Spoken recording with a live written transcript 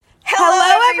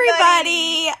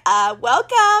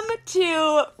Welcome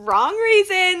to Wrong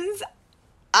Reasons.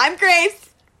 I'm Grace.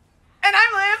 And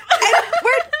I'm Liv. And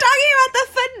we're talking about the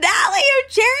finale of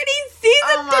Charity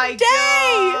season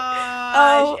today.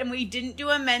 Oh, and we didn't do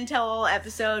a mental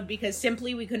episode because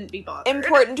simply we couldn't be bothered.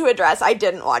 Important to address, I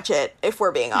didn't watch it, if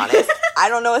we're being honest. I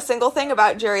don't know a single thing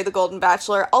about Jerry the Golden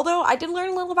Bachelor, although I did learn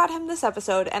a little about him this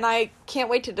episode, and I can't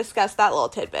wait to discuss that little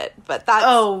tidbit. But that's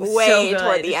way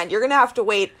toward the end. You're going to have to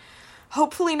wait,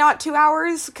 hopefully not 2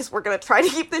 hours, because we're going to try to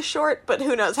keep this short, but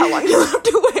who knows how long you'll have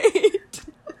to wait.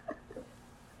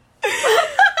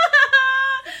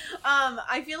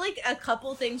 I feel like a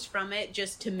couple things from it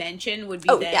just to mention would be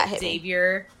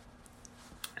Xavier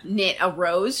knit a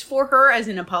rose for her as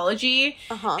an apology,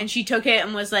 and she took it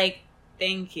and was like,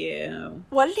 thank you.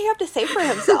 What did he have to say for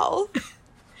himself?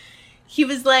 He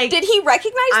was like, did he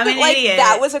recognize I'm that, an like, idiot.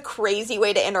 that was a crazy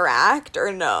way to interact,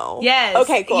 or no? Yes.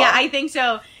 Okay, cool. Yeah, I think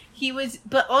so. He was,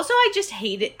 but also I just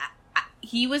hated,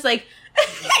 he was like,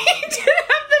 he didn't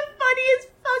have the funniest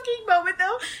fucking moment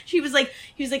though. He was like,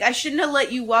 I shouldn't have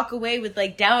let you walk away with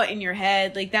like doubt in your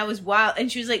head. Like that was wild.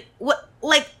 And she was like, what?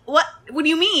 Like, what do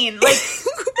you mean? Like,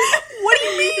 what do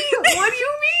you mean? What do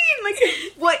you mean? Like,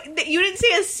 what? You didn't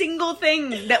say a single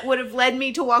thing that would have led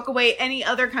me to walk away any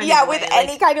other kind of way. Yeah, with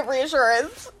any kind of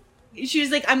reassurance. She was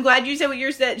like, I'm glad you said what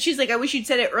you said. She's like, I wish you'd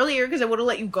said it earlier because I would have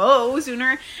let you go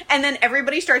sooner. And then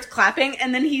everybody starts clapping,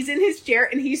 and then he's in his chair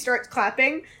and he starts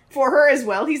clapping for her as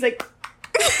well. He's like,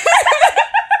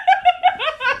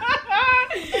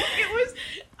 it was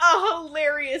a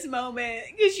hilarious moment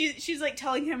because she's like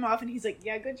telling him off, and he's like,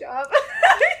 yeah, good job.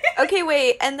 Okay,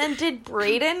 wait, and then did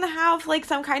Brayden have like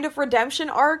some kind of redemption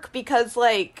arc? Because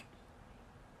like,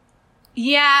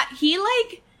 yeah, he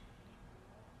like,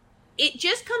 it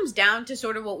just comes down to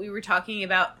sort of what we were talking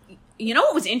about. You know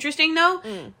what was interesting though?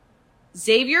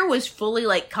 Xavier was fully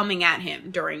like coming at him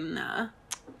during the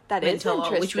mental,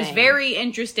 which was very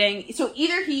interesting. So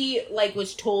either he like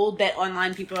was told that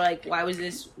online people are like, why was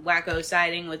this wacko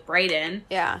siding with Brayden?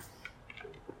 Yeah.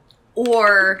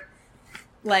 Or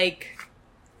like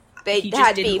they he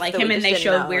just didn't like him and they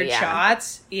showed weird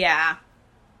shots. Yeah.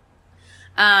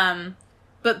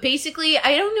 But basically,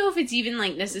 I don't know if it's even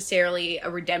like necessarily a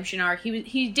redemption arc.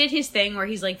 He did his thing where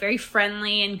he's like very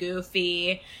friendly and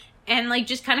goofy and like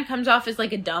just kind of comes off as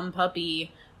like a dumb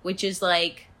puppy, which is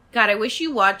like, God, I wish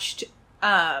you watched,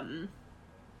 I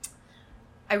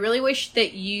really wish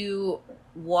that you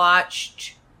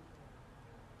watched,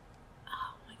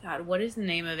 oh my God, what is the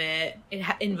name of it? It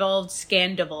involved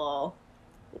Scandival.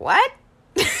 What?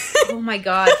 Oh my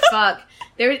God, fuck.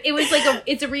 It was like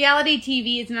it's a reality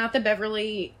TV. It's not the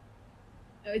Beverly,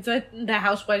 it's like the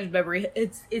Housewives of Beverly.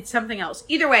 It's something else.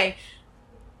 Either way,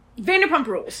 Vanderpump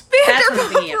Rules.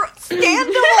 Vanderpump Rules.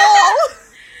 Scandal.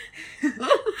 Well,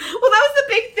 that was the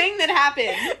big thing that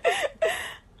happened.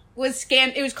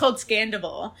 It was called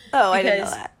Scandival. Oh, I didn't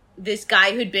know that. This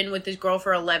guy who'd been with this girl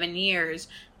for 11 years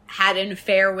had an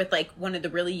affair with like one of the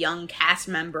really young cast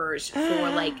members for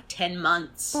like 10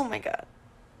 months. Oh my God.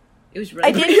 It was really,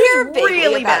 I did hear vaguely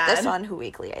really about bad. this on Who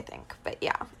Weekly, I think. But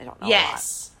yeah, I don't know.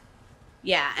 Yes.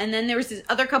 Yeah, and then there was this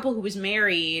other couple who was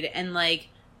married, and like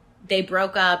they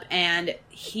broke up, and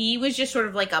he was just sort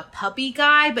of like a puppy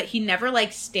guy, but he never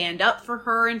like stand up for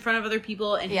her in front of other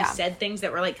people, and he said things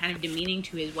that were like kind of demeaning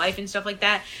to his wife and stuff like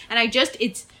that. And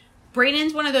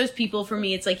Brayden's one of those people for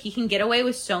me. It's like he can get away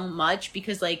with so much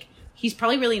because like he's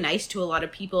probably really nice to a lot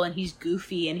of people, and he's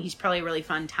goofy, and he's probably a really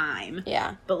fun time.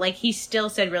 Yeah. But, like, he still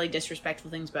said really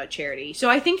disrespectful things about Charity. So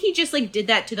I think he just, like, did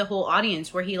that to the whole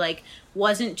audience where he, like,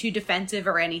 wasn't too defensive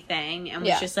or anything and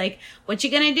was just like, what you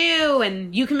gonna do?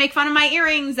 And you can make fun of my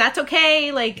earrings. That's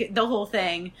okay. Like, the whole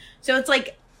thing. So it's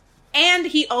like, and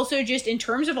he also just, in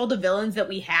terms of all the villains that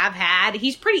we have had,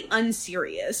 he's pretty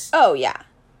unserious. Oh, yeah.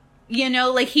 You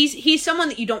know, like, he's someone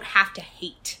that you don't have to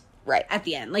hate. Right. At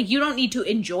the end. Like, you don't need to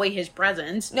enjoy his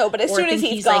presence. No, but as soon as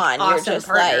he's gone, like, awesome, you're just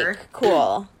partner. Like,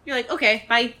 cool. You're like, okay,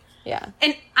 bye. Yeah.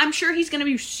 And I'm sure he's going to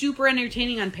be super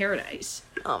entertaining on Paradise.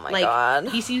 Oh my God.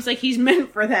 He seems like he's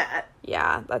meant for that.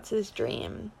 Yeah, that's his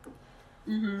dream.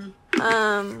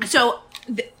 Mm-hmm. So,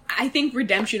 I think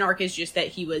redemption arc is just that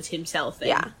he was himself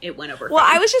and it went over. Well,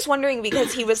 I was just wondering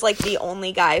because he was, like, the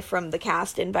only guy from the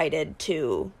cast invited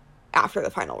to After the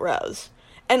Final Rose.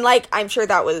 And, like, I'm sure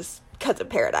that was because of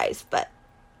Paradise, but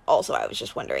also I was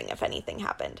just wondering if anything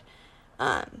happened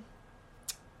on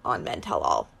Men Tell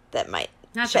All that might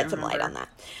shed some light on that.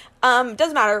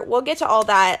 Doesn't matter. We'll get to all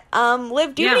that.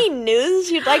 Liv, do you have any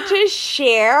news you'd like to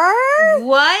share?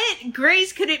 What?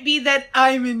 Grace, could it be that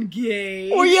I'm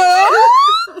engaged? Oh, yeah?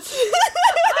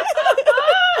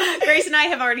 Grace and I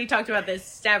have already talked about this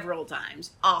several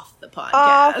times off the podcast.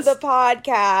 Off the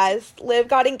podcast. Liv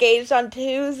got engaged on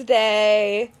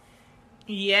Tuesday.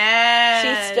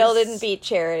 Yes. She still didn't beat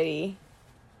Charity.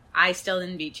 I still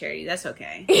didn't beat Charity. That's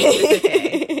okay. It's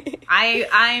okay.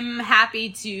 I'm happy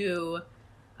to,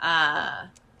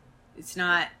 it's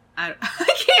not, I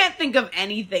can't think of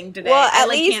anything today. Well, at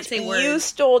least least can't say you words.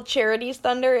 stole Charity's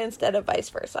thunder instead of vice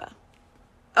versa.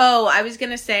 Oh, I was going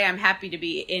to say I'm happy to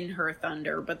be in her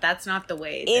thunder, but that's not the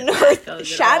way In that her goes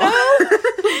shadow? at all.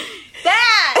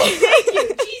 That! Thank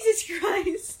you, Jesus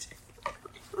Christ.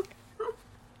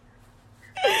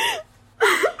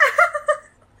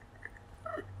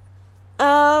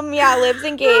 Yeah, Liv's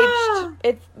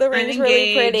engaged. The ring's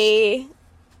really pretty.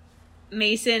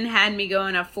 Mason had me go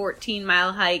on a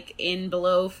 14-mile hike in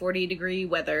below 40-degree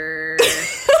weather.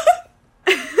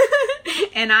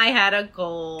 And I had a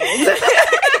cold.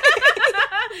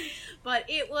 But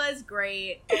it was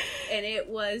great. And it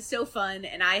was so fun.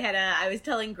 And I was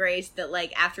telling Grace that,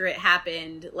 like, after it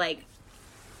happened, like,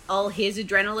 all his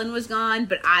adrenaline was gone,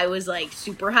 but I was, like,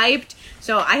 super hyped.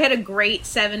 So I had a great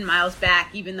 7 miles back,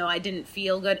 even though I didn't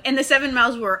feel good. And the 7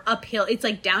 miles were uphill. It's,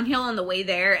 like, downhill on the way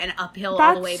there and uphill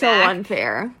all the way back. That's so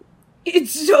unfair.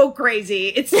 It's so crazy.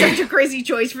 It's such a crazy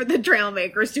choice for the trail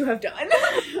makers to have done.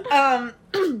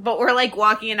 But we're, like,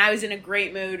 walking, and I was in a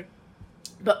great mood.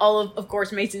 But of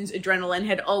course, Mason's adrenaline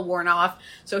had all worn off.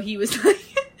 So he was, like,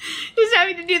 just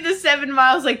having to do the 7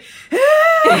 miles, like,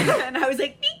 and I was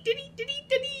like,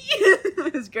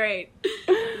 it was great.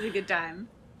 It was a good time.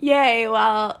 Yay,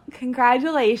 well,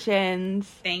 congratulations.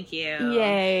 Thank you.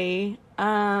 Yay.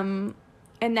 And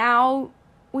now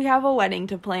we have a wedding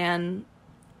to plan.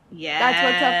 Yes. That's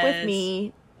what's up with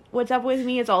me. What's up with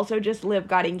me is also just Liv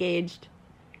got engaged.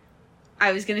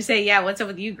 I was gonna say, yeah, what's up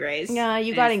with you, Grace? Yeah,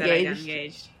 you got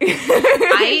engaged.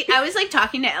 I was, like,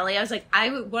 talking to Ellie. I was like,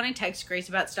 I want to text Grace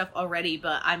about stuff already,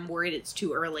 but I'm worried it's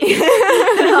too early.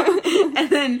 And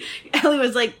then Ellie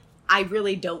was like, I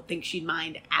really don't think she'd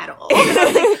mind at all. And I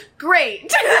was like,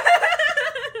 great.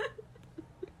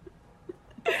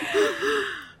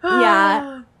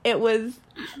 Yeah,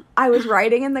 I was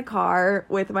riding in the car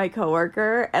with my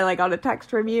coworker, and I got a text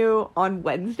from you on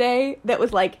Wednesday that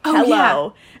was like, hello. Oh, yeah.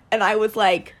 And I was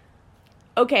like,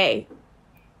 okay,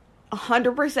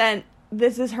 100%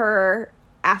 this is her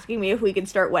asking me if we can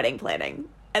start wedding planning.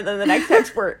 And then the next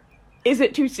text were, is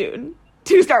it too soon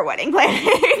to start wedding planning?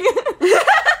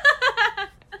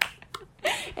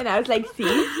 And I was like,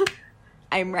 see,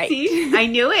 I'm right. See, I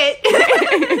knew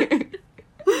it.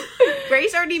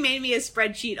 Grace already made me a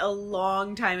spreadsheet a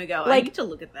long time ago. I need to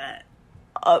look at that.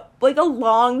 Like a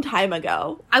long time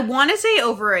ago. I want to say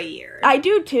over a year. I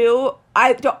do too.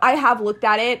 I have looked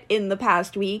at it in the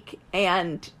past week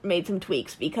and made some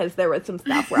tweaks because there was some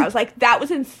stuff where I was like, that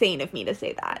was insane of me to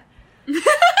say that.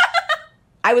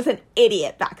 I was an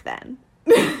idiot back then.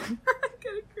 I'm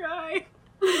gonna cry.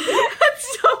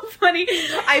 That's so funny.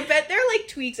 I bet they're like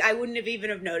tweaks I wouldn't have even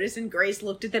have noticed, and Grace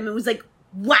looked at them and was like,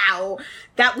 wow,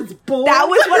 that was bold. That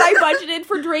was what I budgeted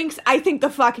for drinks. I think the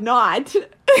fuck not.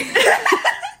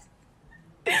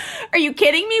 Are you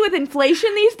kidding me with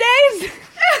inflation these days?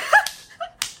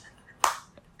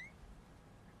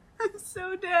 I'm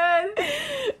so dead.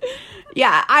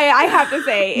 Yeah, I have to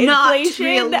say,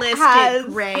 inflation has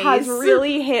Grace.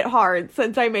 really hit hard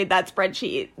since I made that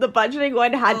spreadsheet. The budgeting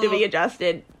one had to be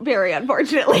adjusted, very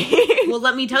unfortunately. Well,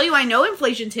 let me tell you, I know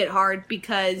inflation's hit hard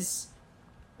because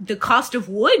the cost of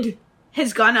wood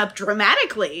has gone up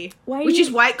dramatically. Which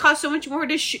is why it costs so much more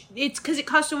to it's because it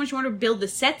costs so much more to build the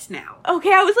sets now.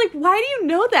 Okay, I was like, why do you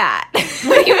know that?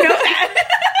 Why do you know that?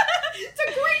 It's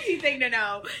a crazy thing to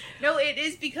know. No, it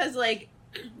is because, like,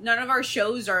 none of our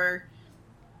shows are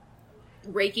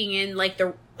raking in, like,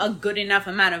 a good enough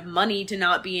amount of money to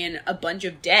not be in a bunch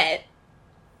of debt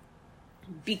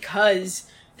because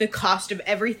the cost of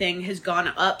everything has gone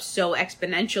up so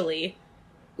exponentially.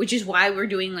 Which is why we're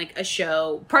doing, like, a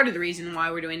show. Part of the reason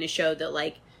why we're doing a show that,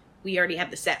 like, we already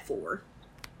have the set for.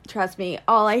 Trust me,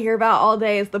 all I hear about all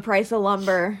day is the price of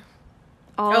lumber.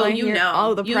 The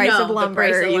price of lumber,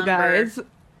 you guys.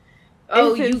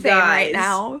 Oh, it's you insane guys. right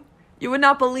now. You would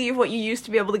not believe what you used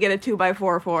to be able to get a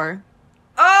 2x4 for.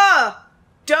 Oh!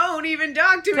 Don't even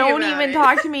talk to me about it. Don't even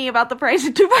talk to me about the price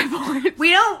of 2x4s.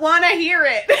 We don't want to hear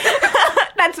it.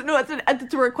 That's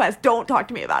a request. Don't talk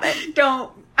to me about it.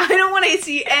 I don't want to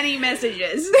see any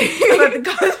messages about the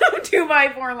cost of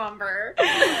 2x4 lumber.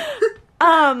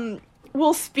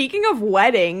 Well, speaking of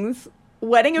weddings,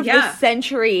 wedding of the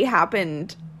century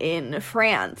happened in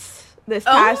France this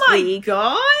past week. Oh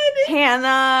my god!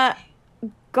 Hannah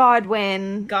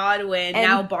Godwin.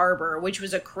 Now Barber, which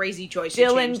was a crazy choice.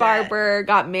 Dylan Barber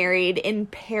got married in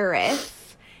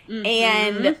Paris,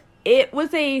 and it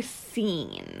was a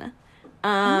scene. Oh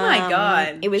my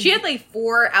god! She had like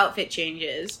 4 outfit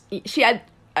changes. She had.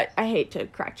 I hate to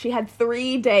correct. She had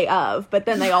 3 day of, but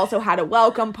then they also had a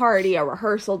welcome party, a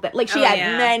rehearsal. Like she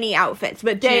had many outfits,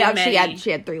 but day of she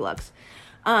had 3 looks.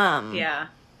 Yeah.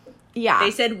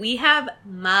 They said we have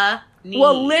money.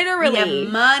 Well, literally. We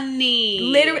have money.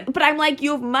 Literally. But I'm like,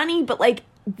 you have money, but like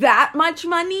that much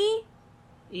money?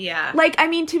 Yeah. Like, I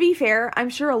mean, to be fair, I'm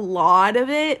sure a lot of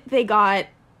it they got,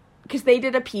 because they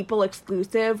did a People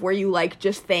exclusive where you like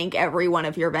just thank every one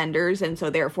of your vendors, and so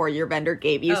therefore your vendor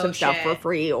gave you some stuff for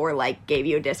free or like gave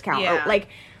you a discount. Yeah. Or, like,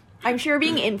 I'm sure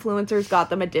being influencers got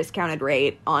them a discounted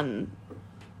rate on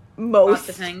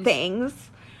most things.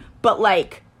 But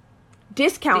like,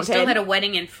 discounted. They still had a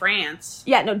wedding in France.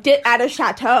 Yeah, no, at a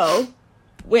chateau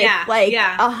with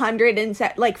 100 and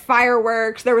like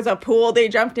fireworks. There was a pool they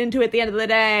jumped into at the end of the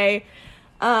day.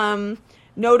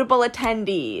 Notable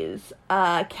attendees: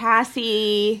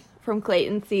 Cassie from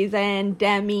Clayton season,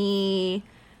 Demi,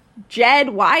 Jed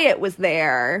Wyatt was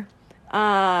there.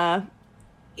 Ew.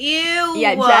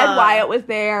 Yeah, Jed Wyatt was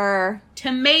there.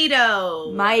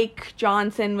 Tomato. Mike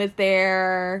Johnson was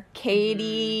there.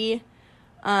 Katie.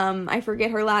 I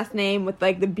forget her last name with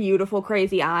like the beautiful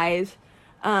crazy eyes.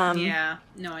 No, I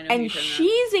know. And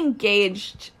she's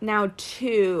engaged now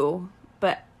too,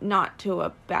 but not to a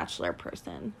Bachelor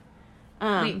person.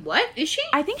 Wait, what? Is she?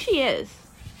 I think she is.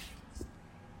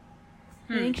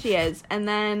 I think she is. And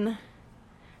then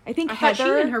I think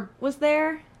Heather was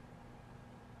there.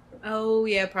 Oh,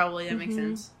 yeah, probably. That makes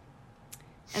sense.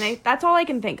 And that's all I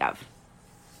can think of.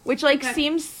 Which, like,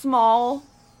 seems small,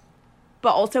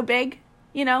 but also big,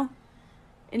 you know?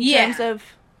 In terms of...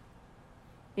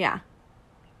 Yeah.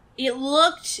 It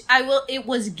looked... It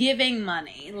was giving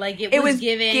money. Like, it was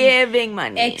giving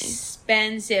money.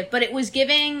 Expensive. But it was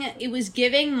giving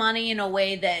money in a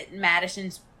way that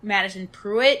Madison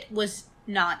Pruitt was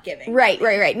not giving. Right.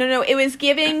 No, it was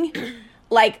giving,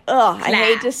 like, class. I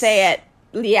hate to say it.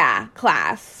 Yeah,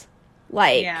 class.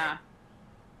 Like... Yeah.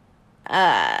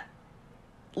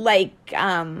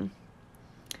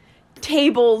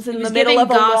 Tables in the middle of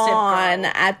a lawn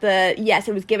at the... Yes,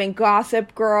 it was giving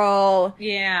Gossip Girl.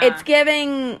 Yeah. It's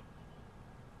giving,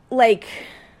 like...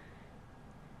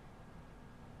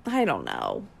 I don't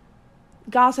know.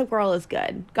 Gossip Girl is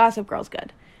good. Gossip Girl's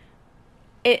good.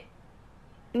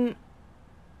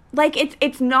 Like,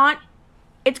 it's not...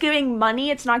 It's giving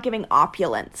money, it's not giving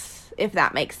opulence, if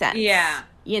that makes sense. Yeah.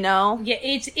 You know? Yeah,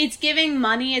 it's giving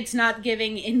money, it's not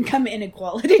giving income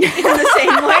inequality in the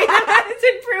same way that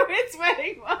Madison Pruitt's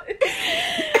wedding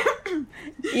was.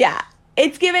 Yeah.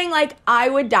 It's giving, like, I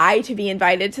would die to be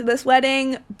invited to this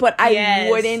wedding, but I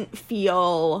wouldn't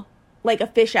feel like a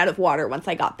fish out of water once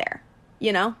I got there.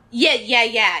 You know? Yeah.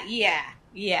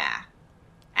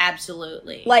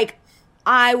 Absolutely. Like,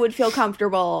 I would feel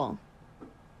comfortable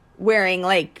wearing,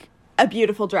 like, a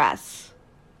beautiful dress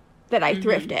that I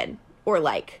thrifted. Or,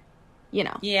 like, you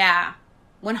know. Yeah.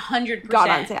 100%. Got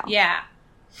on sale. Yeah.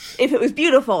 If it was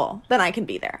beautiful, then I can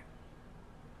be there.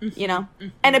 You know?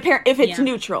 And if it's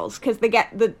neutrals, because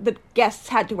the guests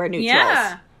had to wear neutrals.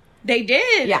 Yeah. They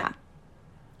did. Yeah.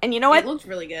 And you know what? It looked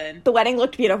really good. The wedding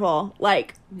looked beautiful.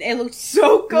 Like. It looked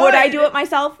so good. Would I do it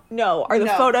myself? No. Are the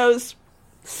photos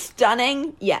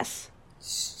stunning? Yes.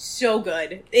 So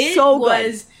good.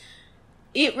 Good.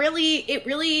 It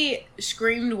really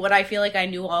screamed what I feel like I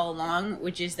knew all along,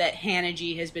 which is that Hannah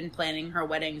G has been planning her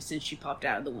wedding since she popped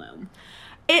out of the womb.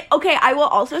 Okay, I will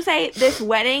also say this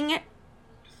wedding,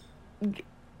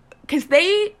 because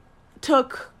they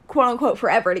took, quote-unquote,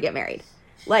 forever to get married.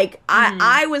 Like,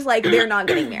 I was like, they're not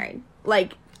getting married.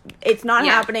 Like, it's not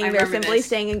happening. They're simply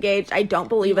staying engaged. I don't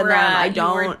believe in them. I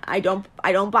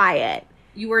don't buy it.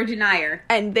 You were a denier.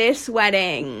 And this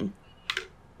wedding...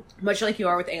 Much like you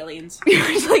are with aliens.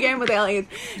 Much like I am with aliens.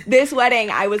 This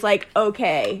wedding, I was like,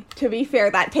 okay, to be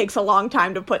fair, that takes a long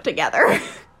time to put together. No,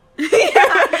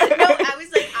 I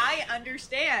was like, I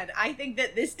understand. I think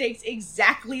that this takes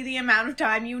exactly the amount of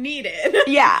time you needed.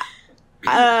 Yeah.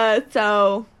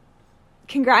 So,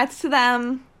 congrats to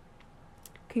them.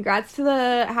 Congrats to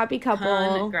the happy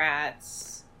couple.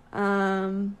 Congrats.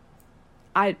 I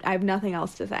have nothing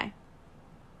else to say.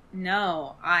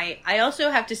 No, I also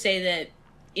have to say that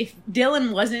if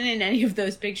Dylan wasn't in any of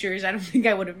those pictures, I don't think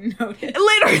I would have noticed.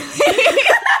 Literally.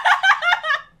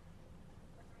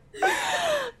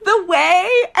 The way,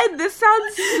 and this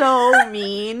sounds so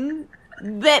mean,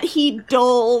 that he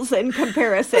dulls in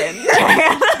comparison.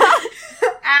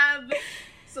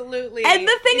 Absolutely. And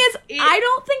the thing is, I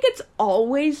don't think it's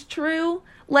always true.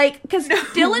 Like, because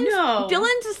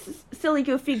Dylan's a silly,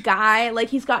 goofy guy. Like,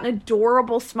 he's got an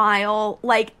adorable smile.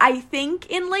 Like, I think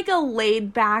in, like, a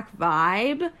laid-back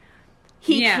vibe,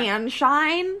 he can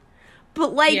shine.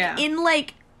 But, like, in,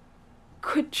 like,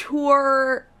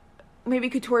 couture... Maybe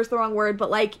couture is the wrong word, but,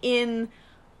 like, in,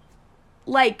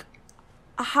 like,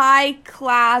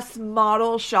 high-class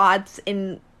model shots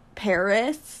in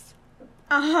Paris...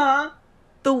 Uh-huh.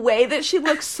 The way that she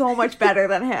looks so much better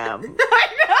than him. I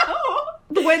know!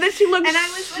 The way that she looks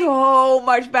so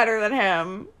much better than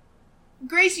him.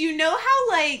 Grace, you know how,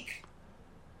 like,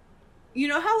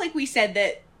 we said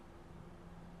that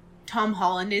Tom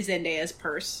Holland is Zendaya's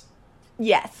purse?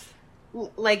 Yes.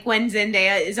 Like, when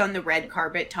Zendaya is on the red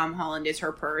carpet, Tom Holland is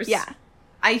her purse? Yeah.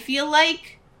 I feel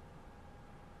like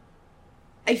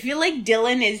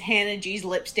Dylan is Hannah G's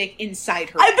lipstick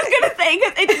inside her. I was gonna say,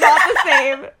 it's not the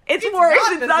same. It's worse.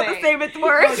 It's not the same. It's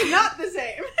worse. No, it's not the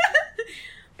same.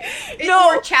 It's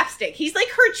more chapstick. He's like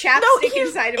her chapstick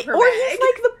inside of her bag. Or he's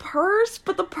like the purse,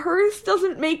 but the purse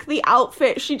doesn't make the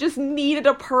outfit. She just needed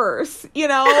a purse, you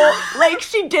know? Like,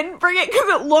 she didn't bring it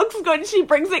because it looks good. She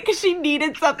brings it because she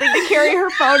needed something to carry her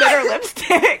phone and her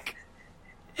lipstick.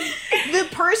 The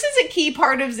purse is a key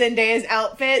part of Zendaya's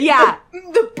outfit. Yeah.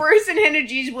 The purse in Hannah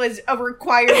G's was a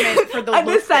requirement for the a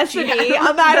look necessity.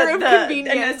 A matter of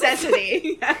convenience. A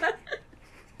necessity.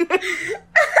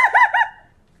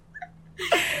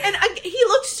 And he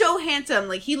looked so handsome.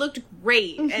 Like, he looked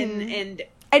great. Mm-hmm.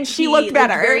 And she looked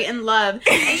better. Looked very in love.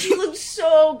 And she looked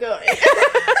so good.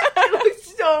 She looked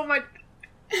so much.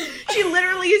 She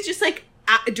literally is just like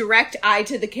a direct eye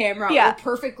to the camera. Yeah.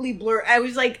 Perfectly blurred. I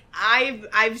was like,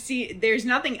 I've seen, there's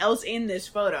nothing else in this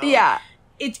photo. Yeah.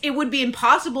 It would be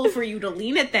impossible for you to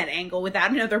lean at that angle without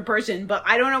another person, but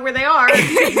I don't know where they are.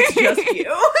 It's just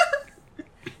you.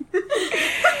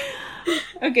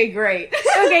 Okay, great.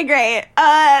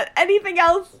 Anything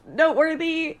else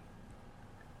noteworthy?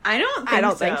 I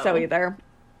don't think so either.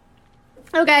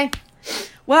 Okay.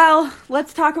 Well,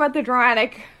 let's talk about the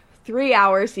dramatic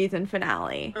 3-hour season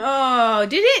finale. Oh,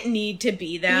 did it need to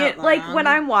be that long? Like, when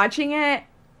I'm watching it,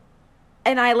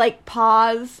 and I, like,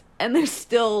 pause, and there's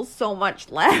still so much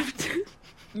left.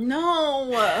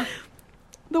 No.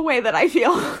 The way that I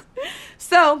feel.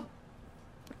 So...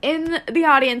 in the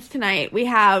audience tonight, we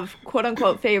have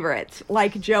quote-unquote favorites,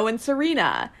 like Joe and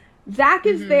Serena. Zach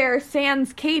is there,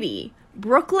 sans Katie.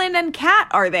 Brooklyn and Kat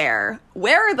are there.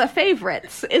 Where are the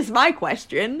favorites, is my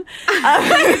question.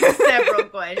 Several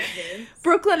questions.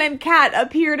 Brooklyn and Kat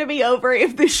appear to be over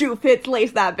if the shoe fits,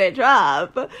 lace that bitch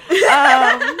up.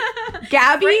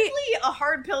 Gabby... frankly, a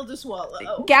hard pill to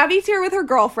swallow. Gabby's here with her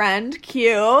girlfriend.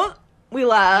 Cute. We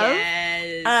love.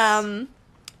 Yes.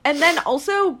 And then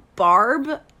also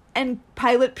Barb and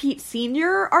Pilot Pete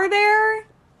Sr. are there.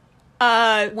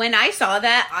 When I saw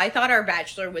that, I thought our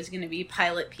Bachelor was going to be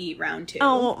Pilot Pete round 2.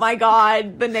 Oh my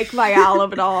god, the Nick Viall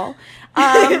of it all.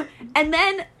 And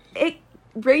then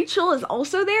Rachel is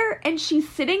also there, and she's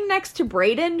sitting next to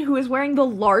Brayden, who is wearing the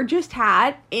largest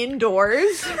hat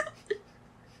indoors.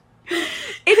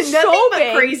 It's nothing so but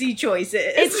big. Crazy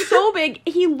choices. It's so big.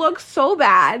 He looks so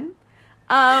bad.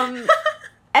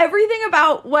 Everything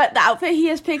about what the outfit he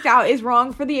has picked out is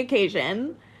wrong for the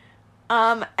occasion.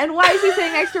 And why is he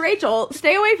sitting next to Rachel?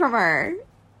 Stay away from her.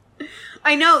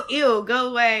 I know. Ew, go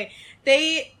away.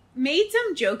 They made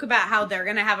some joke about how they're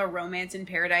going to have a romance in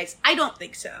paradise. I don't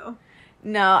think so.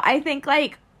 No, I think,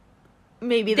 like,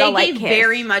 maybe they'll, like, kiss. They gave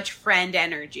very much friend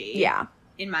energy. Yeah.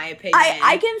 In my opinion.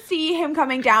 I can see him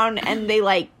coming down and they,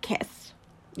 like, kiss.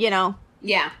 You know?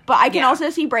 Yeah. But I can also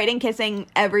see Brayden kissing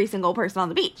every single person on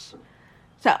the beach.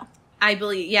 So. I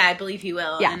believe he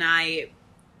will. Yeah. And I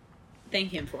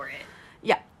thank him for it.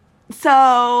 Yeah.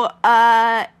 So,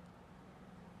 now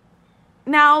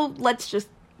let's just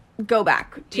go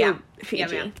back to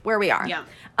Fiji, where we are. Yeah.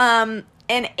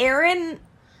 And Aaron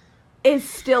is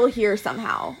still here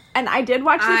somehow. And I did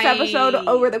watch this episode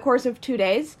over the course of 2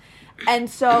 days. And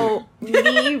so,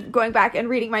 me going back and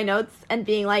reading my notes and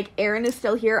being like, Aaron is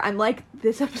still here, I'm like,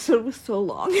 this episode was so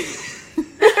long.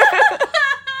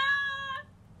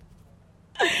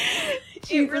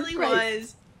 It really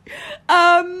was.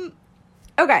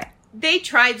 Okay. They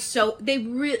tried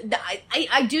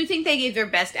I do think they gave their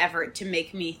best effort to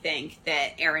make me think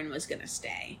that Aaron was going to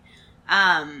stay.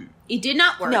 It did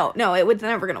not work. No, it was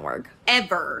never going to work.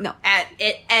 Ever. No. At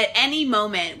any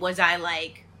moment was I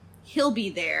like, he'll be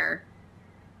there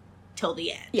till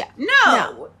the end. Yeah.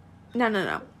 No.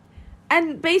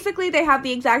 And basically they have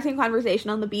the exact same conversation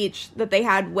on the beach that they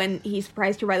had when he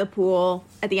surprised her by the pool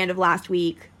at the end of last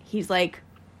week. He's like,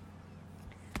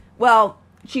 well,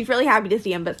 she's really happy to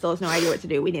see him, but still has no idea what to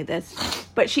do. We need this.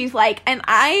 But she's like, and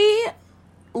I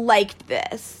liked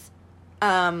this,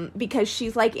 because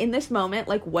she's like, in this moment,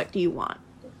 like, what do you want?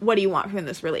 What do you want from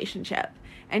this relationship?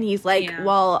 And he's like,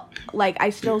 well, like, I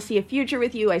still see a future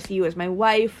with you. I see you as my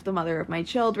wife, the mother of my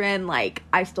children. Like,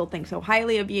 I still think so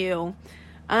highly of you.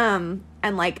 And,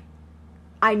 like,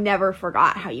 I never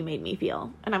forgot how you made me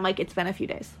feel. And I'm like, it's been a few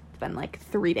days. It's been, like,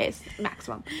 3 days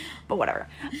maximum. But whatever.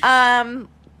 And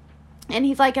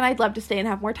he's like, and I'd love to stay and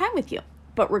have more time with you.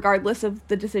 But regardless of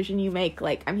the decision you make,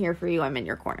 like, I'm here for you. I'm in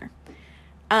your corner.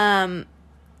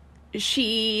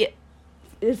 She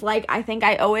is like, I think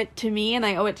I owe it to me and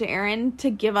I owe it to Aaron to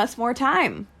give us more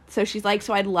time. So she's like,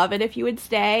 so I'd love it if you would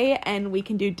stay and we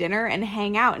can do dinner and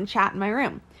hang out and chat in my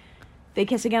room. They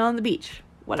kiss again on the beach.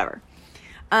 Whatever.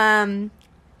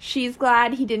 She's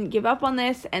glad he didn't give up on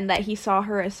this and that he saw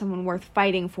her as someone worth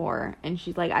fighting for. And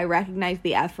she's like, I recognize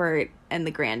the effort and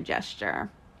the grand gesture.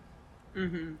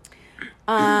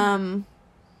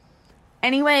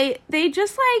 Anyway, they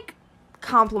just, like,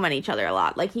 compliment each other a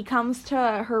lot. Like, he comes to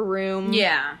her room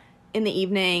in the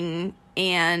evening,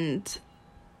 and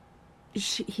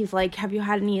he's like, have you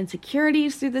had any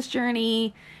insecurities through this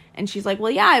journey? And she's like,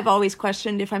 well, yeah, I've always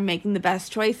questioned if I'm making the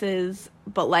best choices,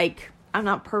 but, like, I'm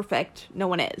not perfect. No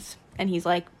one is. And he's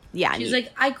like, yeah. She's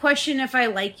like, I question if I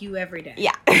like you every day.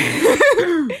 Yeah.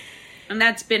 And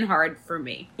that's been hard for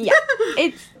me. Yeah.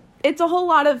 It's a whole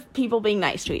lot of people being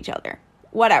nice to each other.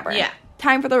 Whatever. Yeah.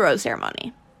 Time for the rose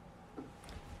ceremony.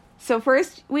 So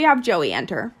first, we have Joey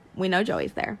enter. We know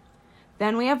Joey's there.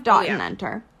 Then we have Dotun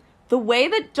enter. The way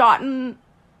that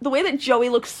Joey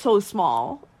looks so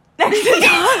small next to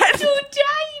Dotun. So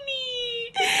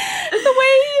tiny. The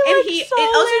way he looks so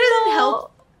it also little. doesn't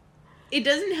help. It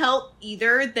doesn't help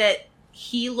either that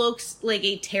he looks like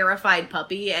a terrified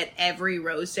puppy at every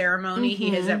rose ceremony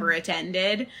he has ever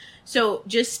attended. So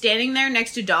just standing there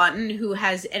next to Dotun, who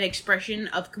has an expression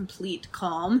of complete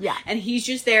calm, and he's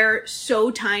just there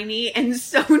so tiny and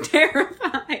so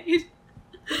terrified.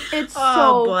 It's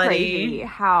so crazy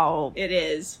how it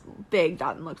is big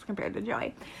Dotun looks compared to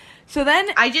Joey. So then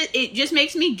it just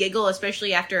makes me giggle,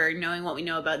 especially after knowing what we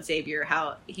know about Xavier,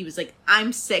 how he was like,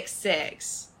 I'm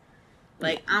 6'6".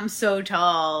 Like, I'm so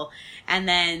tall. And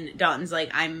then Dalton's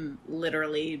like, I'm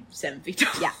literally 7 feet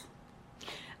tall. Yeah.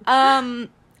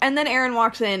 And then Aaron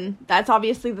walks in. That's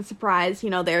obviously the surprise. You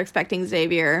know, they're expecting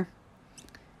Xavier.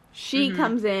 She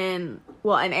comes in.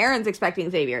 Well, and Aaron's expecting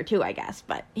Xavier too, I guess.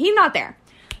 But he's not there.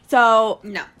 So,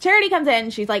 no. Charity comes in.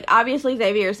 She's like, obviously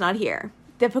Xavier's not here.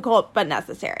 Difficult, but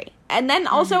necessary. And then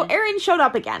also Aaron showed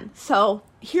up again. So,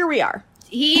 here we are.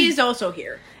 He's also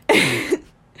here.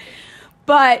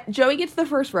 But Joey gets the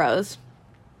first rose.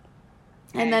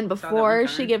 Okay, and then before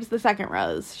she gives the second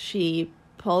rose, she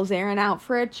pulls Aaron out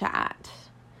for a chat.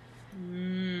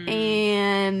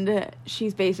 And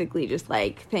she's basically just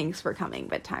like, thanks for coming,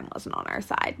 but time wasn't on our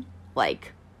side.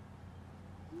 Like,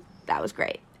 that was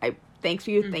great. Thank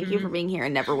you for being here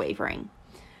and never wavering.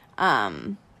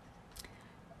 And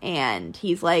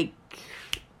he's like,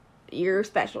 you're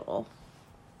special.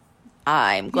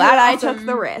 I'm glad I took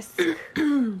the risk.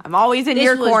 I'm always in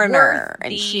your corner.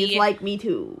 And she's like, me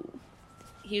too.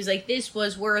 He was like, this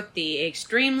was worth the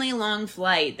extremely long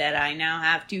flight that I now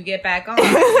have to get back on.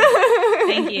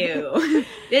 Thank you.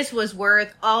 This was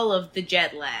worth all of the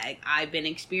jet lag I've been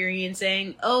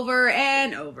experiencing over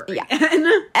and over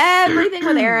again. Everything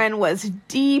with Aaron was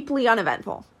deeply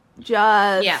uneventful.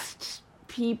 Just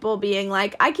people being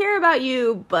like, I care about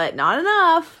you, but not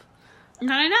enough.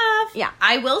 Not enough. Yeah.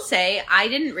 I will say, I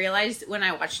didn't realize when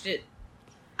I watched it,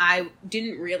 I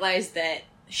didn't realize that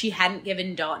she hadn't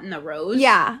given Dotun the rose.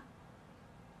 Yeah.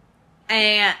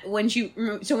 And when she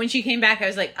came back, I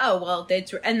was like, oh, well,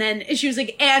 that's, and then she was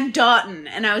like, and Dotun.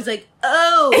 And I was like,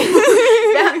 oh,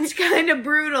 that's kind of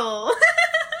brutal.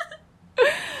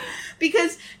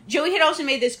 Because Joey had also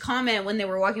made this comment when they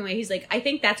were walking away. He's like, I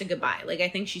think that's a goodbye. Like, I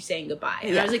think she's saying goodbye.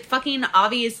 And I was like, fucking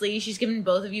obviously, she's given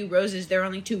both of you roses. There are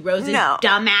only 2 roses,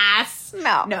 dumbass.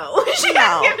 No. She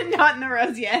hasn't given Dotun the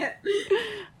rose yet.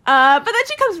 But then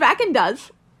she comes back and does.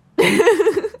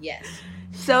 Yes.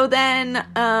 So then,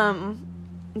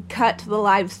 cut to the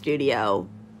live studio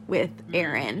with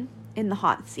Aaron in the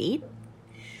hot seat.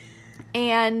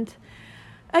 And,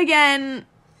 again,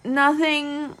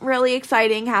 nothing really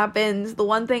exciting happens. The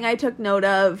one thing I took note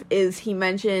of is he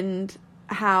mentioned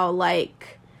how,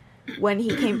 like, when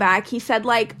he came back, he said,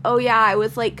 like, oh, yeah, I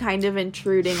was, like, kind of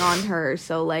intruding on her,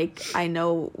 so, like, I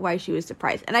know why she was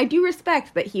surprised. And I do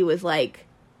respect that he was, like,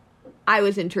 I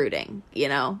was intruding, you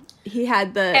know? He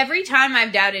had the... Every time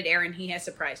I've doubted Aaron, he has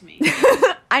surprised me.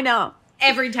 I know.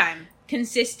 Every time.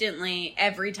 consistently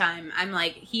every time. I'm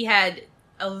like, he had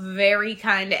a very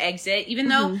kind exit, even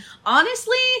though,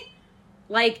 honestly,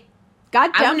 like,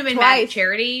 got I wouldn't have been mad at twice.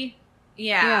 Charity.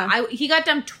 Yeah. He got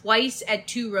dumped twice at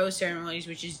 2 rose ceremonies,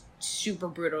 which is super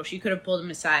brutal. She could have pulled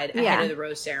him aside ahead of the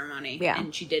rose ceremony,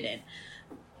 and she didn't.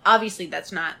 Obviously,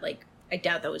 that's not, like, I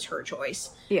doubt that was her choice.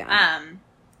 Yeah.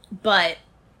 But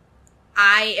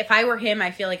if I were him,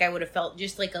 I feel like I would have felt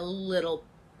just, like, a little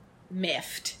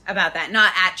miffed about that.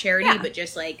 Not at Charity, but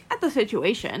just, like, at the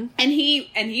situation. And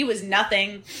he was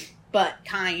nothing but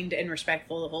kind and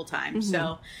respectful the whole time.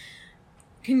 So,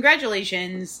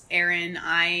 congratulations, Aaron.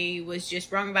 I was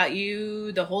just wrong about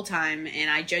you the whole time, and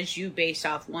I judged you based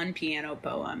off one piano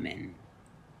poem, and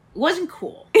it wasn't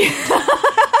cool.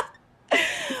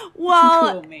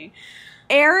 Well, cool me.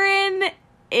 Aaron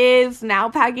is now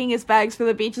packing his bags for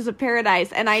the beaches of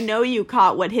paradise, and I know you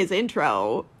caught what his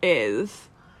intro is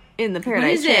in the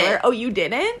Paradise trailer. Oh, you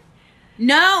didn't?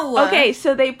 No. Okay,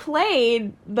 so they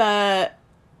played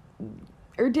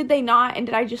or did they not? And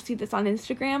did I just see this on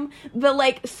Instagram?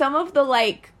 Some of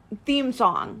the, theme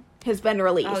song has been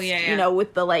released. Oh, yeah. You know,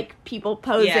 with the, people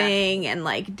posing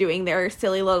and, doing their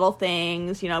silly little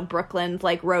things. You know, Brooklyn's,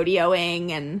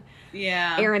 rodeoing, and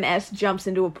Aaron S. jumps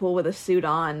into a pool with a suit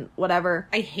on, whatever.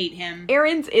 I hate him.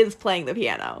 Aaron's is playing the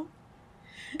piano.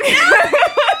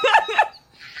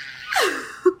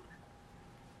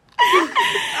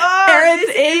 Aaron's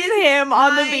is him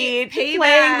on the beach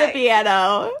playing the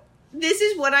piano. This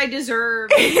is what I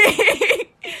deserve.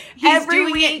 He's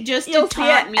doing it just to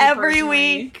taunt me every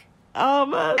personally. week.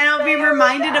 And I'll be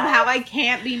reminded of how I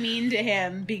can't be mean to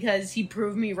him because he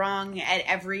proved me wrong at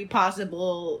every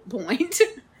possible point.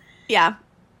 Yeah.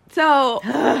 So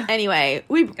anyway,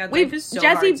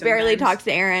 Jesse barely talks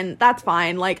to Aaron. That's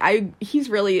fine. He's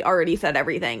really already said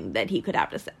everything that he could have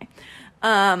to say.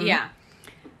 Yeah.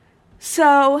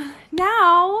 So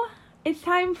now it's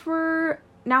time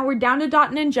now we're down to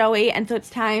Dotun and Joey, and so it's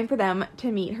time for them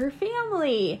to meet her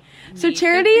family. So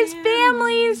Charity's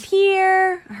family is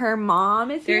here. Her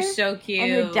mom is here. They're so cute.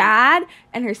 And her dad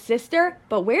and her sister.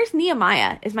 But where's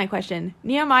Nehemiah is my question.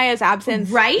 Nehemiah's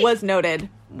absence was noted.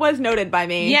 Was noted by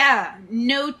me. Yeah.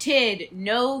 Noted.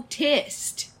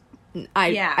 Noticed.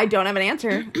 I don't have an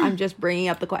answer. I'm just bringing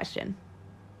up the question.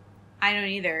 I don't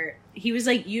either. He was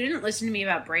like, you didn't listen to me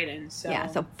about Brayden, so... Yeah,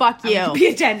 so fuck you. I'll be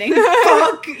attending.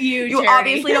 Fuck you, You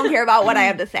obviously don't care about what I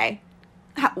have to say.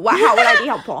 How would I be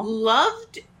helpful?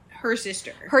 Loved her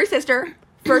sister. Her sister,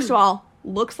 first of all,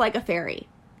 looks like a fairy.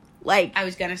 I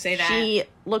was gonna say that. She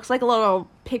looks like a little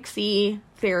pixie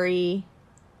fairy.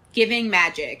 Giving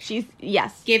magic.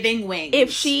 Yes. Giving wings.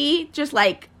 If she just,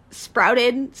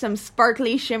 sprouted some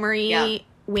sparkly, shimmery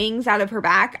wings out of her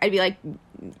back, I'd be like,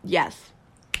 yes.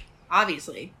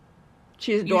 Obviously.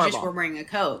 She's adorable. You just were wearing a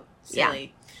coat.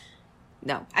 Silly.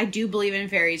 Yeah. No. I do believe in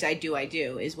fairies. I do,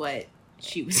 is what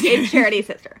she was saying. It's Charity's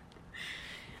sister.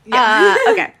 Yeah.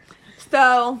 Okay.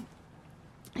 So,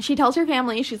 she tells her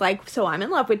family, she's like, so I'm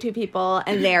in love with 2 people,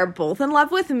 and they're both in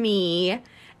love with me.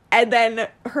 And then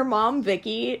her mom,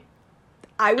 Vicky,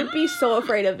 I would be so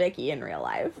afraid of Vicky in real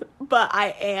life, but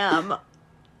I am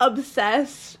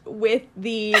obsessed with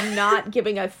the not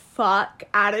giving a fuck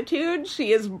attitude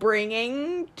she is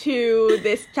bringing to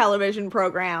this television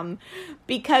program,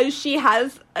 because she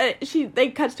has they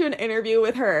cuts to an interview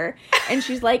with her and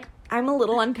she's like, I'm a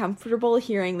little uncomfortable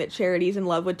hearing that Charity's in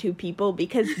love with 2 people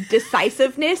because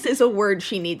decisiveness is a word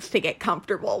she needs to get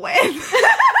comfortable with.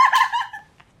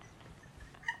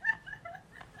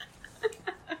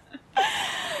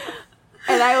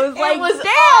 And I was like, damn,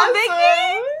 awesome.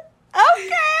 Vicky!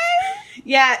 Okay.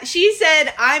 Yeah, she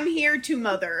said, I'm here to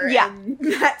mother. Yeah. And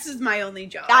that's my only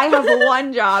job. I have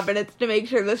one job, and it's to make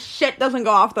sure this shit doesn't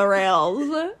go off the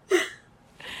rails.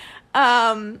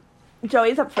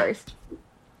 Joey's up first.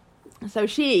 So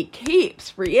she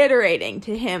keeps reiterating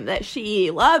to him that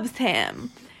she loves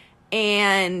him.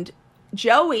 And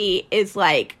Joey is,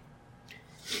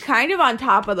 kind of on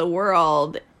top of the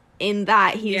world in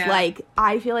that he's like,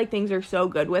 I feel like things are so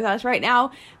good with us right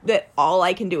now that all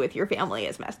I can do with your family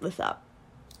is mess this up.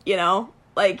 You know?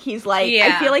 He's like,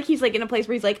 I feel like he's, in a place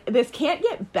where he's like, this can't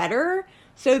get better,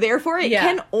 so therefore it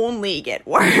can only get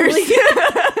worse.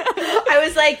 I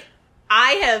was like,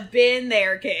 I have been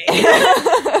there, Kate.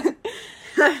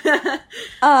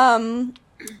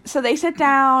 So they sit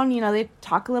down, they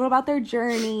talk a little about their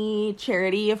journey.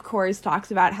 Charity, of course, talks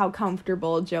about how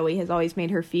comfortable Joey has always made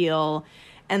her feel.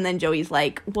 And then Joey's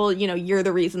like, well, you're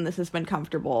the reason this has been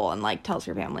comfortable, and, tells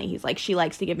her family, he's like, she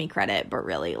likes to give me credit, but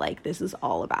really, this is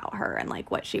all about her and,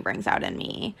 what she brings out in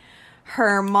me.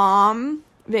 Her mom,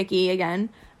 Vicky,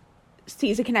 again,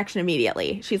 sees a connection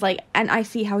immediately. She's like, and I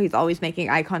see how he's always making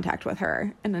eye contact with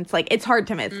her. And it's like, it's hard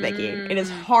to miss, Vicky. It is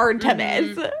hard to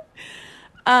miss.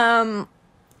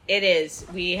 It is.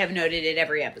 We have noted it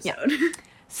every episode. Yeah.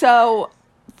 So,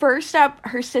 first up,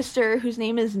 her sister, whose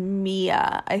name is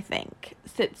Mia, I think,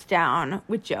 sits down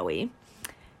with Joey.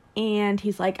 And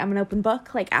he's like, I'm an open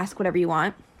book. Like, ask whatever you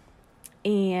want.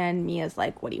 And Mia's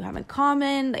like, what do you have in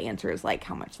common? The answer is, like,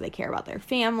 how much they care about their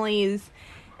families.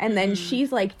 And then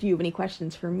she's like, do you have any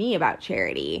questions for me about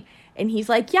Charity? And he's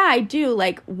like, yeah, I do.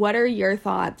 Like, what are your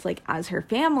thoughts, like, as her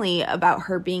family about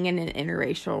her being in an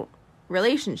interracial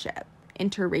relationship?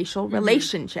 And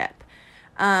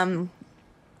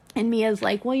Mia's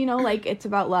like, well, you know, like, it's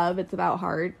about love. It's about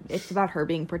heart. It's about her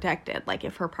being protected. Like,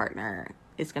 if her partner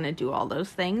is going to do all those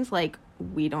things, like,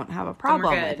 we don't have a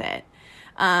problem with it.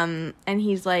 And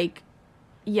he's like,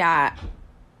 yeah,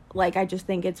 like, I just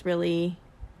think it's really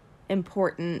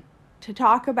important to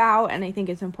talk about, and I think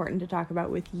it's important to talk about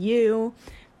with you,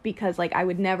 because, like, I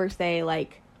would never say,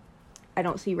 like, I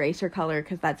don't see race or color,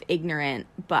 because that's ignorant,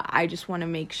 but I just want to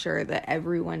make sure that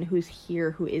everyone who's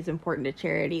here who is important to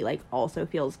Charity, like, also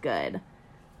feels good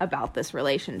about this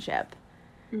relationship.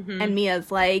 And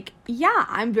Mia's like, yeah,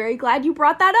 I'm very glad you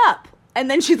brought that up. And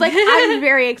then she's like, I'm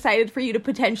very excited for you to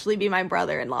potentially be my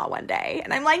brother-in-law one day.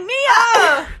 And I'm like,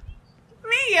 Mia!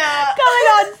 Mia! Coming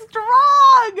on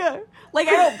strong! Like,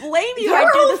 I don't blame you. Your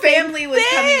whole family was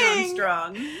coming on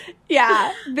strong.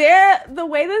 Yeah. The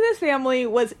way that this family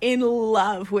was in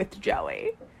love with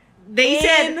Joey. They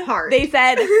said heart. They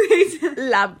said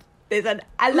love. They said,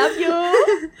 I love you.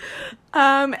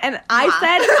 And I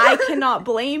said, I cannot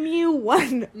blame you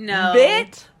one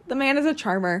bit. The man is a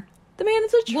charmer.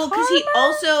 Well, because he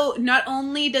also, not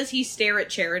only does he stare at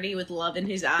Charity with love in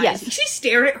his eyes, he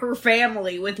stared at her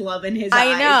family with love in his eyes.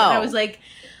 I know. And I was like,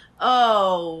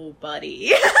 oh,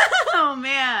 buddy. Oh,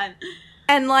 man.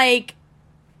 And,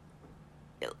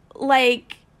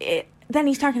 then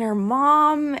he's talking to her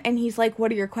mom, and he's like,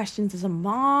 what are your questions as a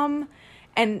mom?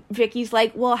 And Vicky's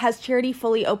like, well, has Charity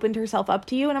fully opened herself up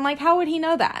to you? And I'm like, how would he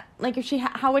know that? Like,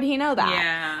 how would he know that?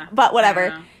 Yeah. But whatever.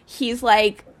 Yeah. He's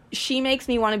like, she makes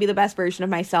me want to be the best version of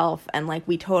myself, and, like,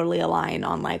 we totally align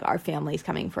on, like, our families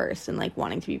coming first and, like,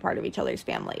 wanting to be part of each other's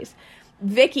families.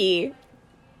 Vicky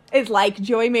is like,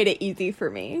 Joey made it easy for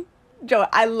me.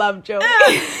 I love Joey.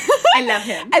 I love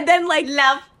him. And then, like,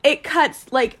 it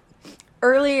cuts, like,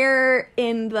 earlier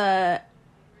in the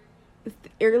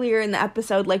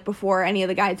episode, like, before any of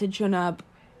the guys had shown up,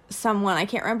 someone, I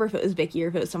can't remember if it was Vicky or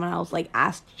if it was someone else, like,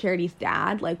 asked Charity's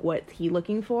dad, like, what's he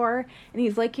looking for? And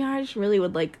he's like, yeah, I just really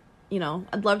would, like, you know,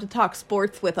 I'd love to talk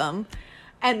sports with him.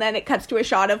 And then it cuts to a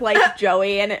shot of, like,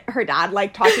 Joey and her dad,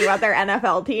 like, talking about their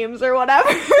NFL teams or whatever.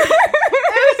 It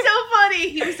was so funny.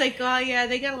 He was like, oh, yeah,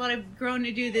 they got a lot of growing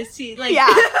to do this season. Like,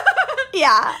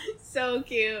 yeah. So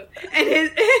cute.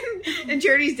 And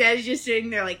Charity's dad is just sitting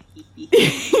there like,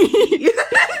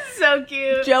 so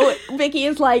cute. Vicky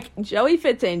is like, Joey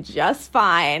fits in just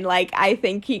fine. Like, I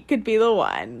think he could be the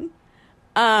one.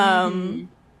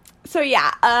 So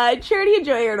yeah, Charity and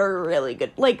Joey are really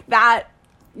good. Like, that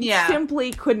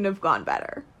simply couldn't have gone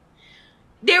better.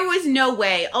 There was no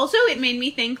way. Also, it made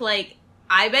me think, like,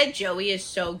 I bet Joey is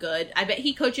so good. I bet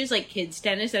he coaches, like, kids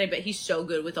tennis, and I bet he's so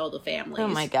good with all the families. Oh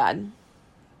my God.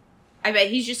 I bet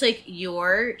he's just like,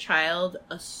 your child,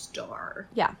 a star.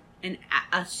 Yeah.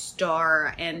 A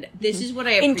star. And this is what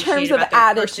I appreciate in terms about of their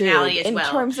attitude, personality as well.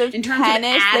 In terms of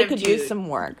tennis, they could use some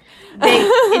work.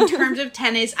 In terms of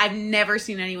tennis, I've never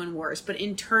seen anyone worse. But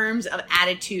in terms of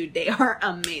attitude, they are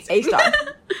amazing. A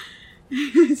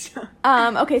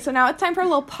star. Okay, so now it's time for a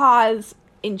little pause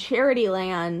in Charity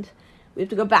Land. We have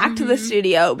to go back to the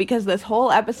studio because this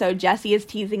whole episode, Jesse is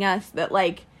teasing us that,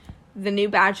 like, the new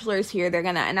Bachelor's here, they're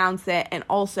going to announce it, and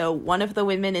also one of the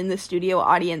women in the studio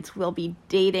audience will be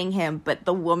dating him, but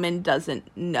the woman doesn't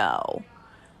know.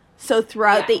 So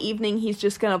throughout the evening, he's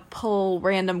just going to pull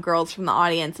random girls from the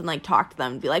audience and, like, talk to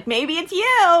them and be like, maybe it's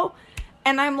you!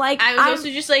 And I'm like... I was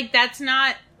also just like, that's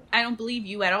not... I don't believe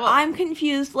you at all. I'm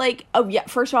confused, like... Oh, yeah,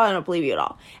 first of all, I don't believe you at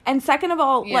all. And second of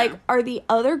all, like, are the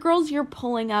other girls you're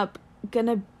pulling up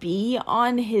gonna be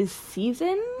on his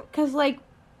season? Because, like...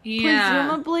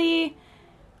 Presumably,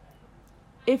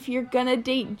 if you're gonna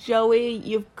date Joey,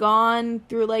 you've gone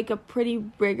through, like, a pretty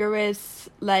rigorous,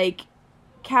 like,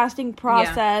 casting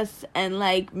process and,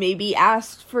 like, maybe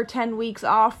asked for 10 weeks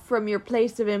off from your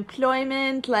place of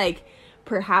employment, like,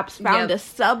 perhaps found a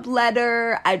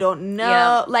subletter, I don't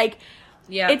know, like,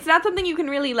 it's not something you can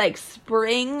really, like,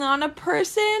 spring on a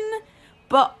person,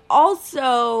 but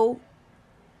also,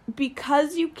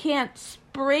 because you can't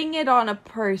spring it on a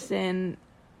person...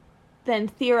 then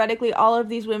theoretically all of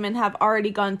these women have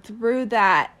already gone through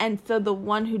that, and so the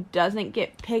one who doesn't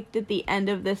get picked at the end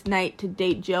of this night to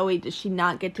date Joey, does she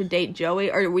not get to date Joey,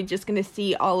 or are we just going to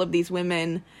see all of these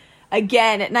women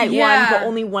again at night one, but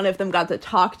only one of them got to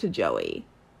talk to Joey?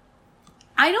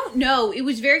 I don't know. It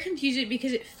was very confusing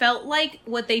because it felt like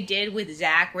what they did with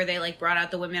Zach, where they, like, brought out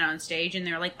the women on stage and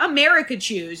they were like, America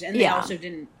choose, and they also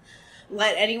didn't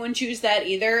let anyone choose that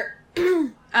either.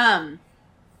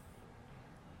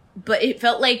 But it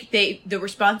felt like the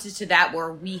responses to that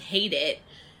were, we hate it.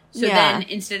 So then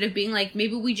instead of being like,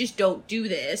 maybe we just don't do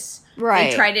this,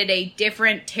 they tried it a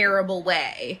different, terrible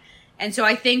way. And so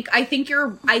I think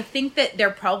that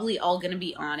they're probably all going to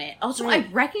be on it. Also, I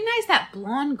recognize that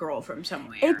blonde girl from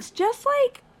somewhere. It's just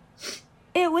like,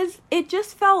 it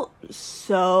just felt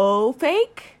so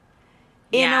fake.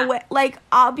 In a way, like,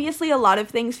 obviously a lot of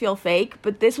things feel fake,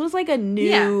 but this was like a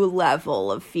new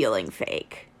level of feeling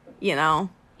fake, you know?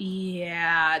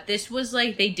 Yeah, this was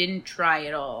like they didn't try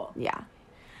at all. Yeah.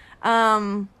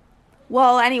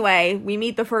 Well, anyway, we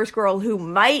meet the first girl who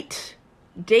might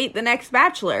date the next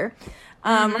bachelor.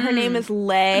 Her name is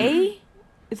Lay.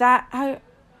 Is that how?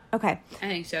 Okay. I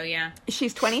think so, yeah.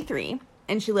 She's 23,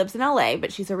 and she lives in LA,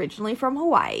 but she's originally from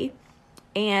Hawaii.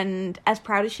 And as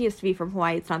proud as she is to be from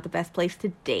Hawaii, it's not the best place to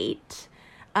date.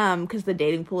 Because the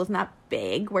dating pool is not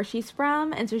big where she's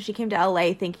from. And so she came to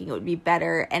LA thinking it would be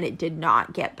better, and it did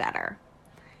not get better.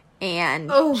 And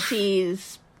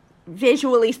she's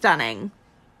visually stunning.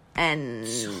 And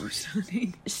so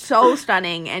stunning. So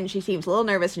stunning. And she seems a little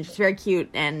nervous, and she's very cute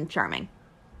and charming.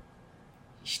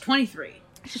 She's 23.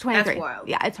 She's 23. That's wild.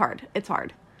 Yeah, it's hard. It's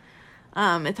hard.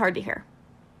 It's hard to hear.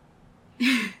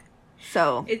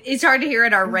 So. It's hard to hear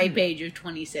at our ripe age of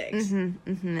 26.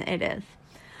 It is.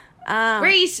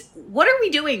 Grace, what are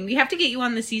we doing? We have to get you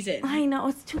on the season. I know,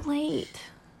 it's too late.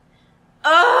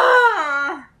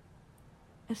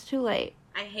 It's too late.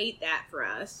 I hate that for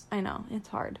us. I know, it's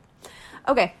hard.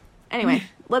 Okay, anyway,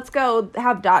 let's go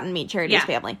have Dotun meet Charity's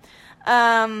family.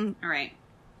 All right.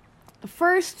 The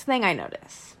first thing I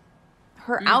notice,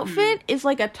 her outfit is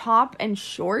like a top and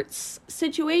shorts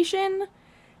situation,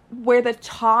 where the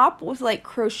top was like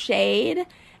crocheted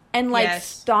and, like,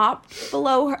 stopped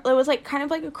below her. It was, like, kind of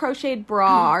like a crocheted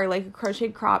bra or, like, a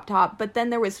crocheted crop top. But then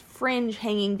there was fringe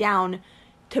hanging down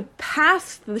to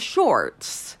past the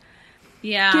shorts.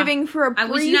 Yeah. Giving, for a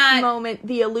brief moment,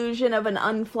 the illusion of an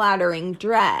unflattering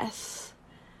dress.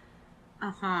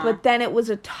 But then it was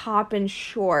a top and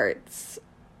shorts.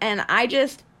 And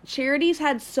Charity's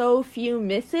had so few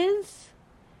misses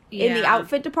in the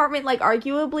outfit department. Like,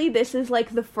 arguably, this is,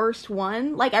 like, the first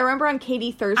one. Like, I remember on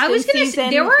Katie Thurston's season, I was gonna say,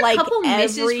 there were a couple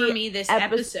misses for me this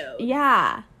episode.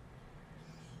 Yeah.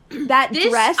 That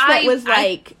dress that was,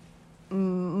 like,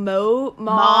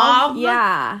 mauve.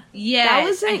 Yeah. Yes, that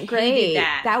wasn't great.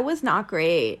 That. That was not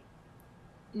great.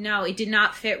 No, it did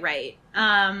not fit right.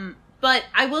 But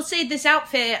I will say this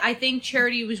outfit, I think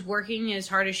Charity was working as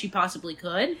hard as she possibly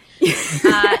could.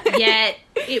 Yet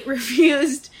it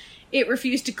refused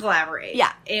to collaborate.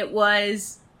 Yeah. It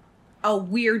was a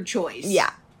weird choice.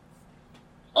 Yeah.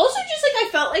 Also, just, like, I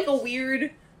felt like a weird...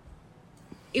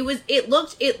 It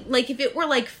looked like if it were,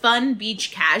 like, fun beach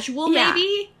casual,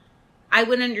 maybe, I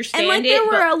would understand like, it,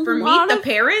 but for Meet the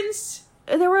Parents...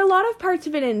 There were a lot of parts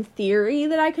of it in theory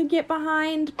that I could get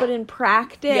behind, but in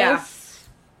practice...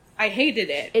 I hated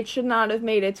it. It should not have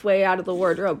made its way out of the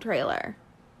wardrobe trailer.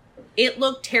 It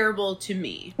looked terrible to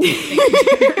me.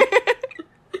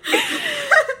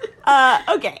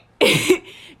 Okay.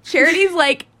 Charity's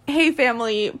like, hey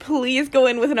family, please go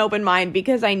in with an open mind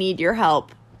because I need your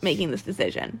help making this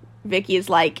decision. Vicky is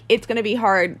like, it's going to be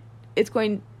hard.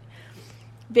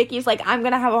 Vicky's like, I'm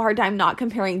going to have a hard time not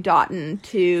comparing Dotun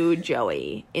to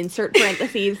Joey. Insert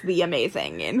parentheses, the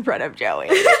amazing in front of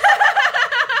Joey.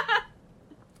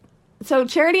 So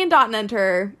Charity and Dotun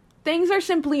enter. Things are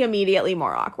simply immediately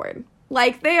more awkward.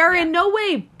 Like, they are in no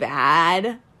way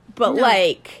bad, but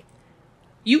like...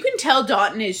 You can tell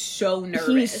Dotun is so nervous.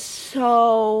 He's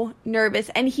so nervous.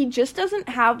 And he just doesn't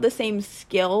have the same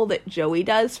skill that Joey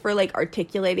does for, like,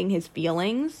 articulating his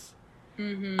feelings.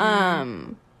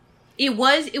 Mm-hmm. It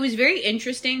was very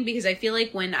interesting because I feel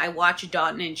like when I watch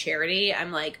Dotun and Charity,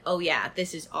 I'm like, oh yeah,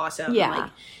 this is awesome. Yeah.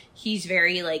 Like, he's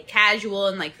very, like, casual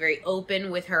and, like, very open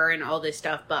with her and all this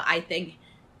stuff. But I think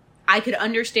I could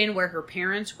understand where her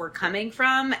parents were coming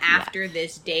from after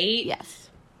this date. Yes.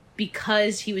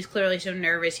 Because he was clearly so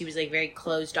nervous, he was, like, very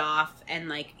closed off, and,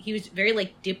 like, he was very,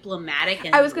 like, diplomatic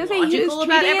and I was gonna say, he was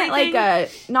treating it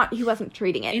like he wasn't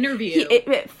treating it. Interview.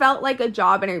 It felt like a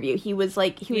job interview. He was,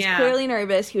 like, clearly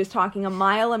nervous. He was talking a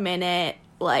mile a minute,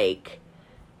 like,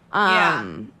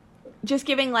 just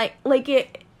giving, like,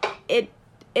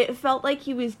 it felt like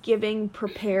he was giving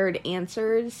prepared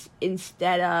answers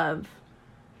instead of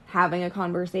having a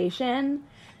conversation.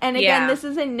 And again, this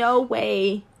is in no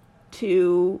way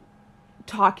to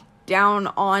talk down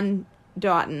on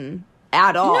Doughton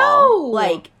at all. No!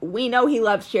 Like, we know he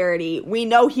loves Charity. We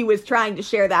know he was trying to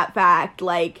share that fact.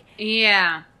 Like,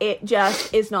 yeah. It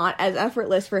just is not as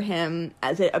effortless for him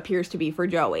as it appears to be for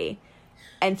Joey.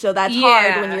 And so that's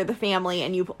hard when you're the family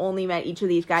and you've only met each of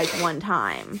these guys one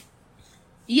time.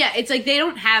 Yeah, it's like they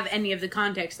don't have any of the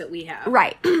context that we have.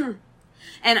 Right.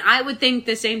 And I would think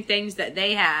the same things that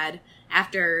they had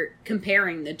after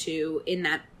comparing the two in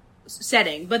that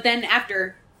setting. But then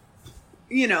after,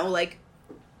 you know, like,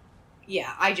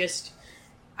 yeah, I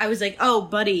was like, oh,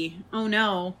 buddy, oh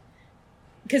no.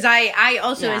 Because I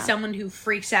also, as someone who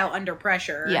freaks out under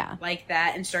pressure like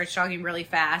that and starts talking really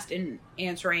fast and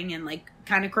answering in, like,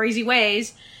 kind of crazy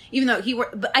ways, even though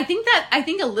but I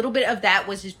think a little bit of that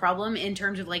was his problem in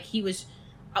terms of, like, he was,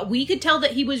 we could tell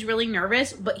that he was really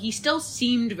nervous, but he still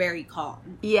seemed very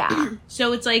calm. Yeah.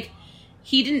 So it's like,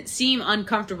 he didn't seem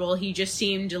uncomfortable, he just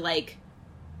seemed, like,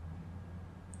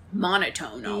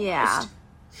 monotone almost. Yeah.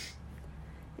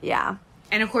 Yeah.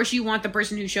 And, of course, you want the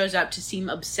person who shows up to seem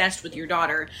obsessed with your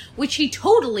daughter, which he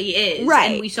totally is.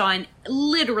 Right. And we saw in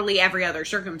literally every other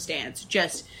circumstance.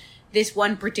 Just this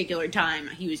one particular time,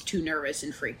 he was too nervous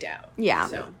and freaked out. Yeah.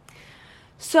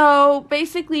 So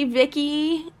basically,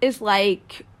 Vicky is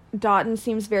like, Doughton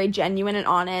seems very genuine and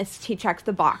honest. He checks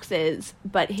the boxes,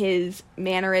 but his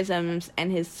mannerisms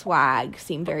and his swag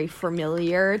seem very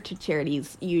familiar to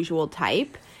Charity's usual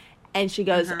type. And she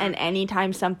goes, and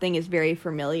anytime something is very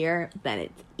familiar, then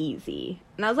it's easy.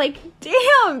 And I was like,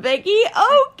 damn, Vicky,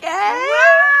 okay.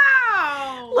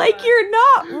 Wow! Like, you're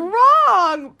not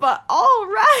wrong, but all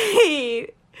right.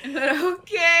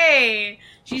 Okay.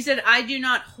 She said, I do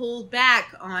not hold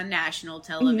back on national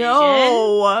television.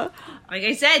 No. Like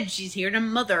I said, she's here to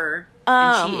mother.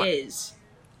 And she is.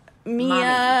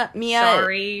 Mia.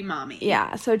 Sorry, mommy.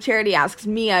 Yeah, so Charity asks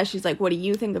Mia, she's like, what do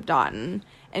you think of Doughton?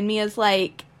 And Mia's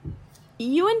like,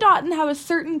 you and Doughton have a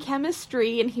certain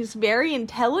chemistry, and he's very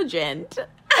intelligent.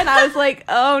 And I was like,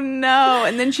 oh no.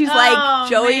 And then she's like,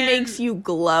 Joey makes you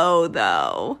glow,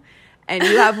 though. And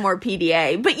you have more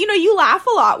PDA. But, you know, you laugh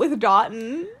a lot with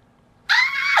Doughton.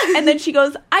 And then she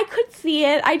goes, I could see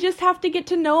it. I just have to get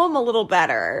to know him a little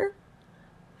better.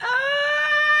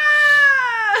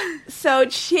 So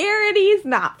Charity's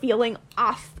not feeling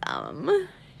awesome.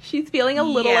 She's feeling a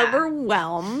little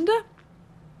overwhelmed.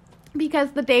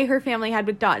 Because the day her family had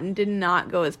with Doughton did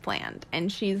not go as planned. And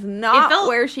she's not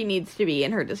where she needs to be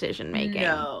in her decision-making.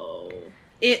 No.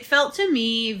 It felt to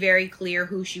me very clear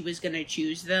who she was going to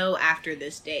choose, though, after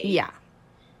this date. Yeah.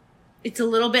 It's a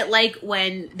little bit like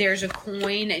when there's a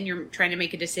coin and you're trying to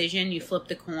make a decision, you flip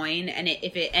the coin, and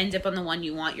if it ends up on the one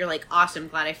you want, you're like, awesome,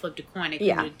 glad I flipped a coin. I could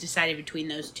have decided between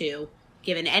those two,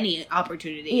 given any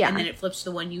opportunity. Yeah. And then it flips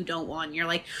to the one you don't want, and you're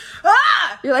like,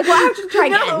 ah! You're like, well, I have to try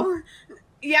again.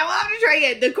 Yeah, we'll have to try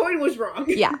again. The coin was wrong.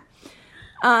 Yeah.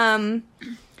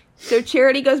 So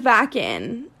Charity goes back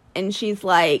in, and she's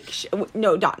like,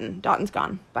 no, Doughton. Doughton's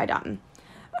gone. Bye, Doughton.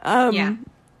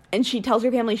 And she tells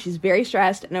her family she's very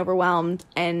stressed and overwhelmed,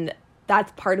 and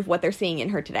that's part of what they're seeing in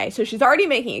her today. So she's already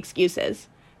making excuses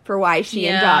for why she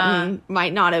and Doughton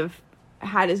might not have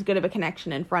had as good of a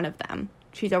connection in front of them.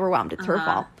 She's overwhelmed. It's her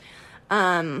fault.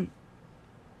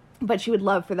 But she would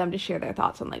love for them to share their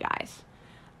thoughts on the guys.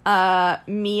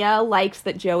 Mia likes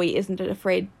that Joey isn't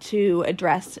afraid to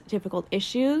address difficult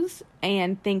issues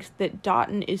and thinks that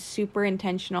Doughton is super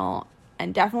intentional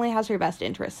and definitely has her best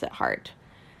interests at heart.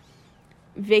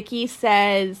 Vicky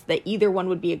says that either one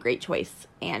would be a great choice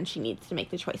and she needs to make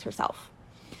the choice herself.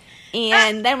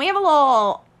 And then we have a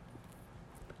little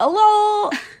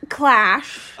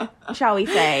clash, shall we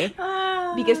say,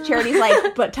 because Charity's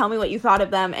like, but tell me what you thought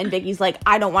of them, and Vicky's like,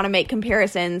 I don't want to make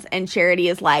comparisons, and Charity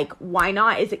is like, why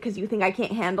not? Is it because you think I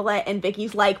can't handle it? And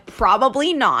Vicky's like,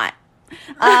 probably not.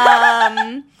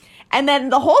 And then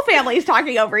the whole family's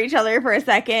talking over each other for a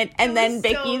second, and then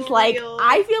Vicky's like,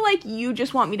 I feel like you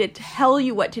just want me to tell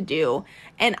you what to do,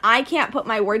 and I can't put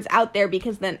my words out there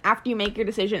because then after you make your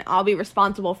decision, I'll be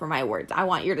responsible for my words. I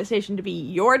want your decision to be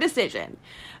your decision.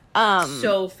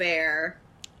 So fair.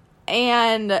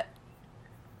 And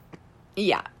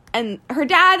yeah, and her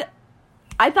dad,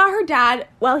 I thought her dad,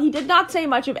 well, he did not say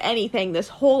much of anything this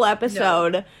whole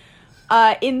episode. No.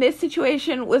 In this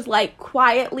situation was like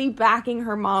quietly backing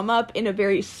her mom up in a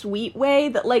very sweet way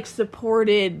that like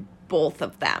supported both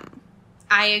of them.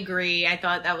 I agree. I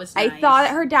thought that was nice. I thought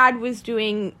her dad was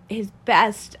doing his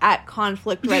best at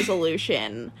conflict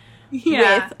resolution,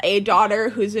 with a daughter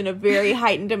who's in a very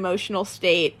heightened emotional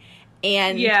state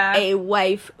and a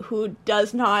wife who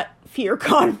does not fear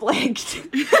conflict.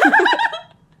 It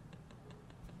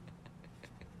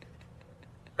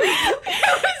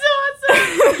was awesome.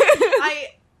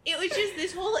 It was just,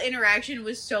 this whole interaction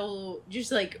was so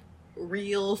just like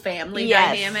real family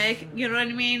dynamic. You know what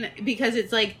I mean? Because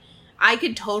it's like, I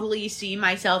could totally see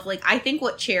myself, like, I think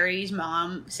what Charity's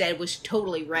mom said was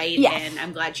totally right, and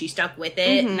I'm glad she stuck with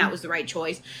it, and that was the right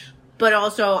choice. But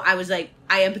also, I was like,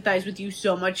 I empathize with you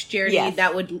so much, Charity. Yes.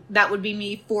 That would be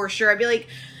me for sure. I'd be like,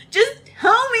 just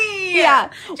tell me. Yeah.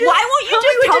 Why won't you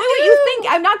just tell me what you think?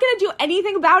 I'm not going to do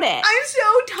anything about it. I'm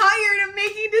so tired of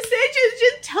making decisions.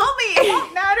 Just tell me. It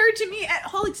won't matter to me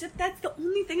at all, except that's the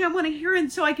only thing I want to hear,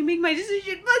 and so I can make my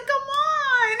decision. But come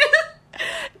on.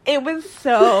 It was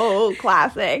so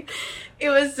classic. It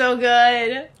was so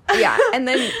good. Yeah, and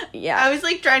then, I was,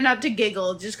 like, trying not to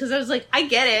giggle, just because I was like, I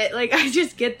get it. Like, I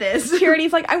just get this.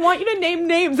 Charity's like, I want you to name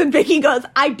names, and Vicky goes,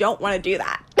 I don't want to do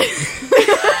that.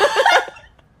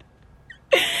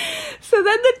 So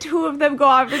then the two of them go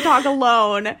off to talk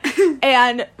alone,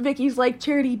 and Vicky's like,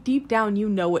 Charity, deep down, you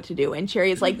know what to do. And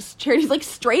Charity's like,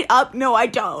 straight up, no, I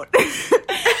don't.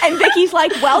 And Vicky's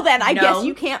like, well then, I guess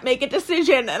you can't make a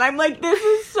decision. And I'm like, this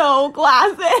is so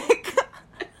classic.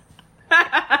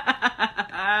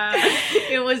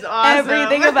 It was awesome.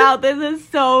 Everything about this is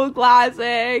so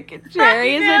classic.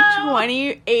 Cherry is a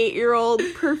 28-year-old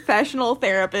professional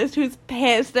therapist who's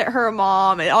pissed at her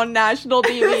mom on national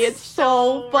TV. It's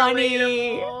so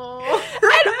funny. And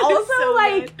also, so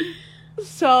like,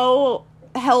 so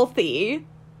healthy.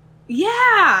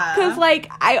 Yeah. Because,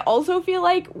 like, I also feel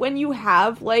like when you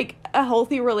have, like, a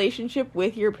healthy relationship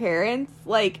with your parents,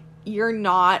 like, you're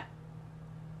not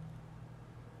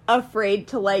afraid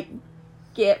to, like,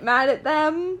 get mad at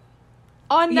them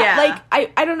on that. Like,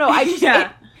 I don't know. I just,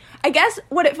 I guess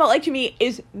what it felt like to me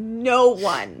is no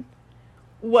one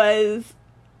was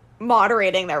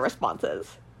moderating their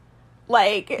responses.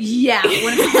 Like,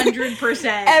 100%.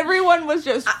 Everyone was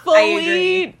just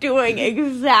fully doing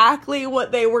exactly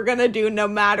what they were gonna do, no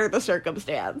matter the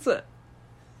circumstance.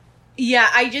 Yeah,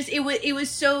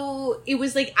 it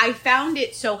was like, I found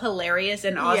it so hilarious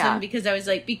and awesome because I was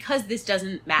like, because this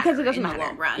doesn't matter. Because it doesn't matter. The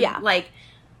long run. Yeah. Like,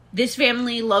 this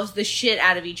family loves the shit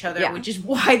out of each other, which is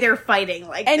why they're fighting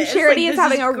like and this. And Charity like, is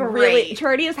having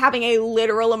Charity is having a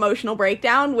literal emotional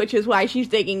breakdown, which is why she's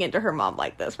digging into her mom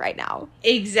like this right now.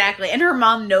 Exactly. And her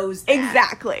mom knows that.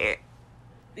 Exactly.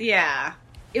 Yeah.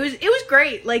 It was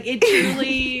great. Like, it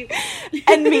truly...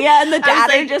 And Mia and the dad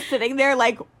are just sitting there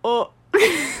like, oh...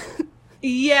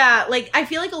 Yeah, like, I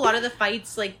feel like a lot of the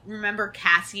fights, like, remember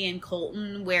Cassie and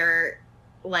Colton, where,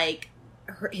 like,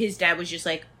 his dad was just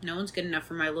like, no one's good enough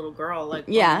for my little girl. Like,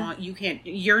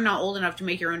 you're not old enough to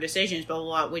make your own decisions, blah,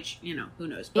 blah, blah, which, you know, who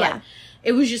knows. But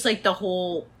it was just, like,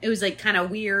 it was, like, kind of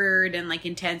weird and, like,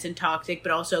 intense and toxic,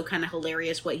 but also kind of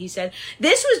hilarious what he said.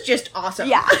 This was just awesome.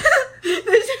 Yeah. This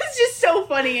was just so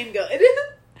funny and good.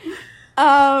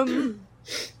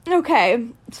 Okay,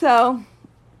 so...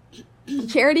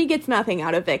 Charity gets nothing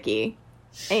out of Vicky,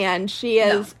 and she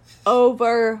is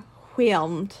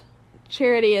overwhelmed.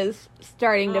 Charity is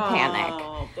starting to panic.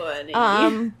 Oh, buddy.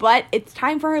 But it's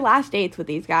time for her last dates with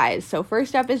these guys. So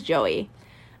first up is Joey.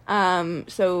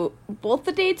 So both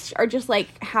the dates are just,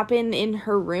 like, happen in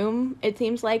her room, it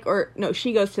seems like. Or, no,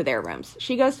 she goes to their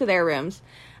rooms.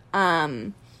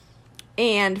 And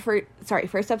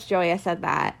first up's Joey, I said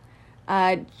that.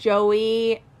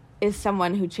 Joey is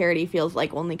someone who Charity feels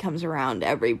like only comes around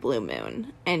every blue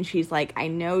moon. And she's like, I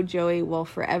know Joey will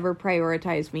forever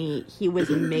prioritize me. He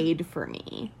was made for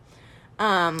me.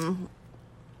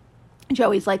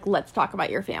 Joey's like, let's talk about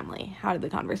your family. How did the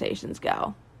conversations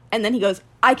go? And then he goes,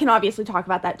 I can obviously talk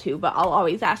about that too, but I'll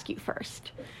always ask you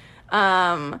first.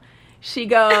 She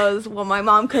goes, well, my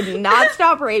mom could not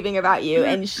stop raving about you,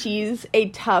 and she's a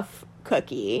tough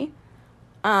cookie.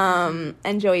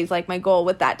 And Joey's like, my goal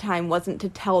with that time wasn't to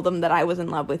tell them that I was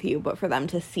in love with you, but for them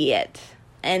to see it.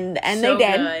 And so they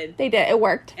did. Good. They did. It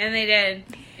worked. And they did.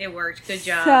 It worked. Good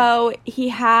job. So he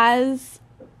has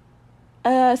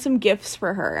some gifts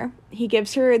for her. He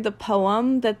gives her the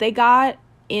poem that they got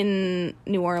in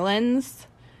New Orleans,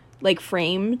 like,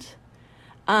 framed.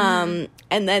 And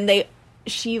then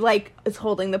she, like, is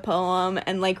holding the poem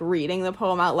and, like, reading the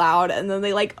poem out loud, and then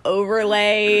they, like,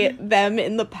 overlay them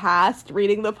in the past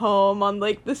reading the poem on,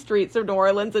 like, the streets of New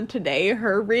Orleans, and today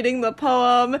her reading the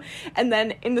poem, and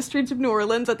then in the streets of New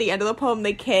Orleans at the end of the poem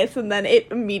they kiss, and then it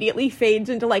immediately fades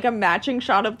into, like, a matching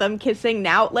shot of them kissing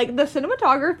now. Like, the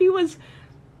cinematography was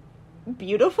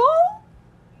beautiful.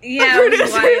 Yeah, the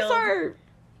producers are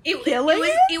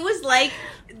killing it was like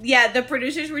the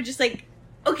producers were just like,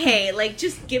 okay, like,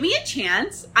 just give me a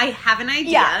chance. I have an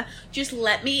idea. Yeah. Just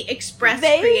let me express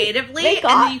creatively, and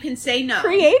then you can say no.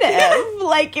 Creative.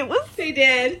 Like, it was... They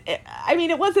did. I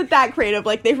mean, it wasn't that creative.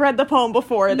 Like, they've read the poem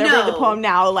before. They're reading the poem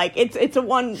now. Like, it's a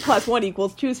 1 + 1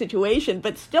 = 2 situation.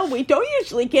 But still, we don't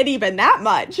usually get even that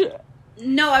much.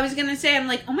 No, I was going to say, I'm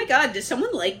like, oh my god, does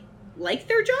someone like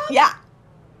their job? Yeah.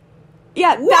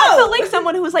 Yeah, Whoa. that felt like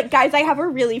someone who was like, guys, I have a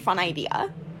really fun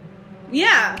idea.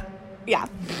 Yeah. Yeah.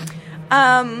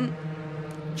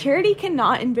 Charity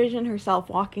cannot envision herself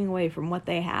walking away from what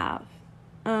they have.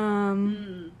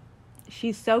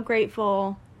 She's so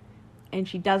grateful, and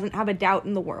she doesn't have a doubt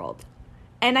in the world.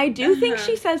 And I do think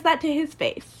she says that to his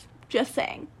face. Just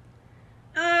saying.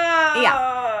 Yeah.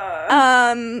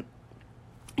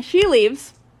 She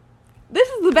leaves. This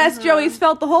is the best Joey's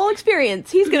felt the whole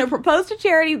experience. He's going to propose to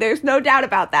Charity. There's no doubt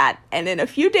about that. And in a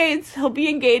few days, he'll be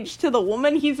engaged to the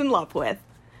woman he's in love with.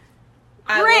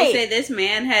 I will say this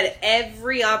man had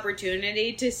every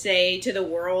opportunity to say to the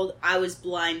world, I was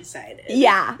blindsided.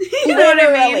 Yeah. You know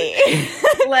literally. What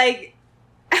I mean? Like,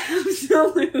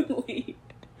 absolutely.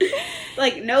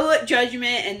 Like, no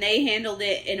judgment, and they handled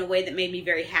it in a way that made me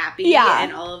very happy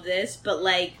and all of this. But,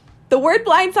 like... The word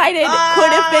blindsided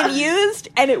could have been used,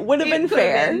 and it would have been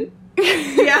fair.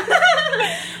 Yeah.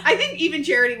 I think even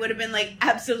Charity would have been like,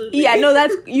 absolutely. Yeah, no,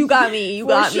 that's... You got me. You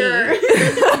got me.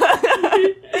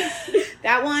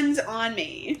 That one's on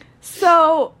me.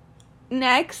 So,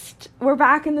 next, we're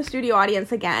back in the studio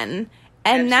audience again.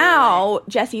 And now,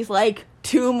 Jesse's like,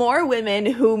 2 more women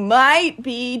who might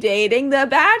be dating the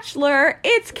Bachelor.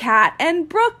 It's Kat and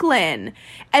Brooklyn.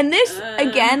 And this,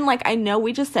 again, like, I know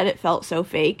we just said it felt so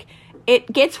fake.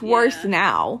 It gets worse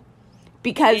now.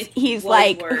 Because he's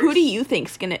like, worse. Who do you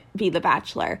think's gonna be the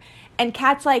Bachelor? And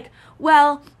Kat's like,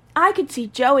 well, I could see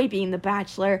Joey being the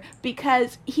Bachelor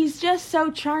because he's just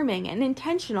so charming and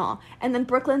intentional. And then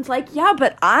Brooklyn's like, yeah,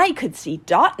 but I could see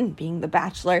Dotun being the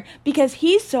Bachelor because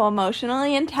he's so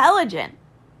emotionally intelligent.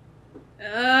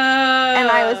 And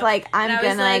I was like, I'm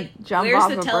gonna jump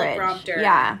off a bridge.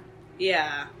 Yeah.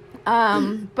 Yeah.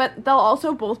 But they'll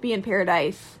also both be in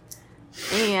Paradise.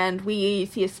 And we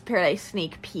see a Paradise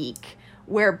sneak peek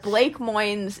where Blake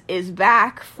Moynes is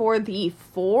back for the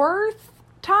 4th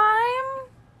time.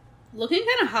 Looking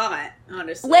kind of hot,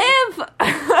 honestly. Liv!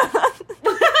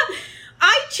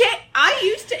 I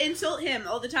used to insult him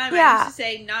all the time. Yeah. I used to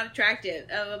say, not attractive.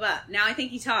 Blah, blah, blah. Now I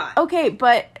think he's hot. Okay,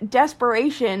 but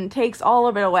desperation takes all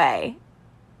of it away.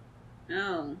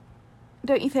 Oh.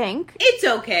 Don't you think? It's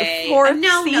okay.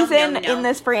 4th season in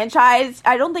this franchise,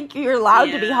 I don't think you're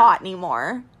allowed to be hot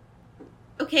anymore.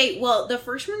 Okay, well, the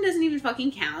first one doesn't even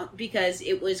fucking count because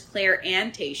it was Claire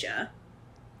and Tayshia.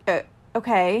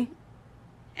 Okay.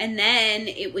 And then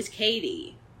it was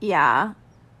Katie. Yeah.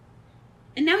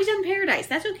 And now he's on Paradise.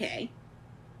 That's okay.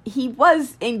 He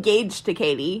was engaged to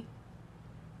Katie.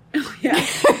 Oh, yeah.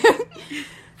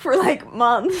 For, like,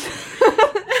 months.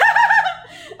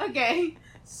 Okay.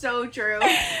 So true.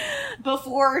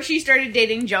 Before she started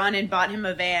dating John and bought him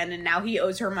a van, and now he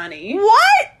owes her money.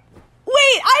 What?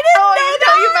 Wait, I didn't know that.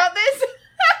 Tell you about this.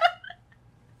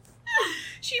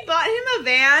 She bought him a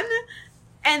van,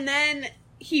 and then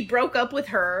he broke up with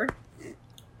her.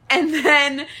 And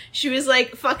then she was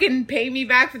like, fucking pay me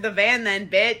back for the van then,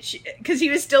 bitch. Because he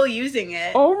was still using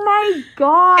it. Oh my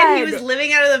god. And he was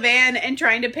living out of the van and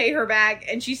trying to pay her back.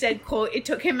 And she said, quote, it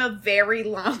took him a very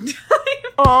long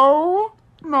time. Oh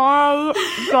my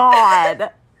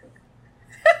god.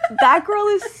 That girl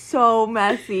is so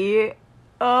messy.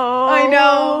 Oh, I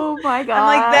know. My god. I'm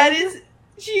like, that is...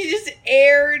 She just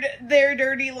aired their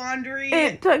dirty laundry.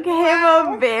 It took him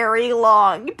a very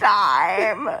long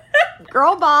time.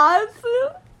 Girl boss.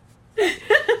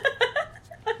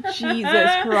 Jesus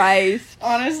Christ.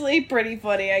 Honestly, pretty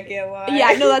funny, I can't lie.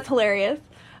 Yeah, no, that's hilarious.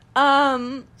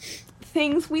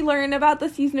 Things we learn about the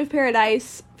season of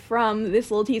Paradise from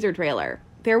this little teaser trailer.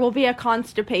 There will be a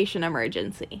constipation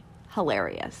emergency.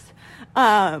 Hilarious.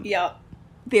 Yep.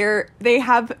 They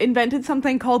have invented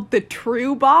something called the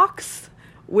True Box,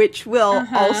 which will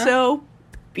also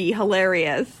be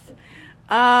hilarious.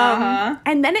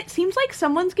 And then it seems like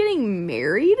someone's getting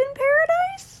married in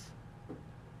Paradise?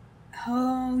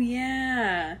 Oh,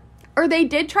 yeah. Or they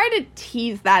did try to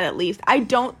tease that at least. I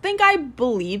don't think I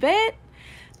believe it,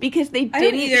 because they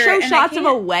didn't show shots of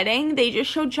a wedding. They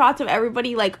just showed shots of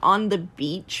everybody, like, on the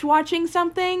beach watching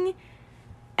something.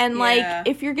 And, like,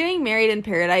 if you're getting married in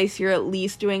Paradise, you're at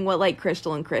least doing what, like,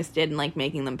 Crystal and Chris did and, like,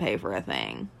 making them pay for a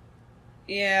thing.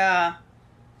 Yeah.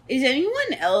 Is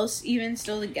anyone else even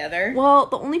still together? Well,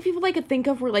 the only people I could think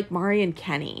of were, like, Mari and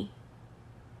Kenny.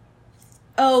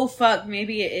 Oh, fuck.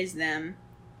 Maybe it is them.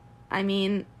 I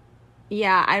mean,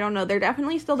 yeah, I don't know. They're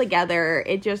definitely still together.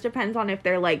 It just depends on if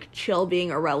they're, like, chill being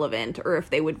irrelevant or if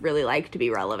they would really like to be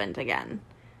relevant again.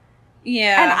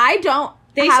 Yeah. And I don't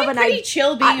They have seem pretty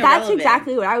chill being irrelevant. That's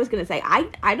exactly what I was going to say.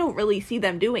 I don't really see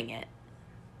them doing it.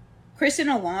 Chris and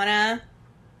Alana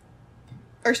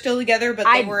are still together, but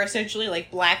they were essentially,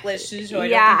 like, blacklisted, so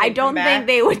I don't think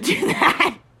they would do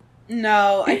that.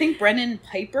 No, I think Brendan and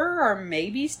Piper are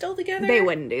maybe still together. They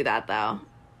wouldn't do that, though.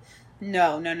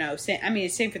 No. It's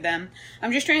same for them.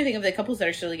 I'm just trying to think of the couples that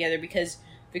are still together because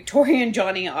Victoria and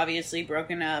Johnny obviously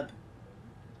broken up.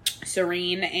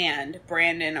 Serene and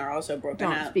Brandon are also broken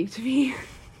up. Don't speak to me.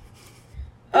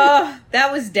 Oh,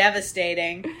 that was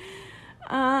devastating.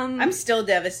 I'm still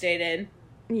devastated.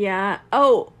 Yeah.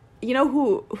 Oh, you know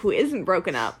who isn't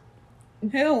broken up?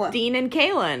 Who? Dean and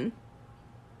Kaylin.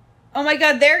 Oh my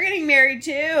god, they're getting married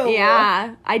too.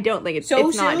 Yeah. I don't think it's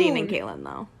not Dean and Kaylin,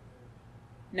 though.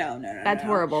 No. That's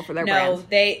horrible for their brand. No,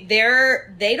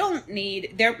 they don't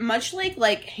need. They're much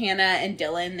like Hannah and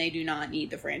Dylan. They do not need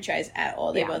the franchise at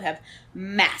all. They both have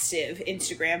massive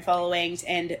Instagram followings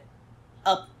and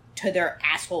up to their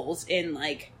assholes in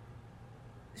like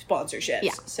sponsorships.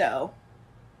 Yeah. So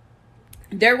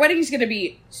their wedding's gonna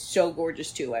be so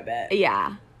gorgeous too. I bet.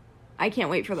 Yeah, I can't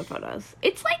wait for the photos.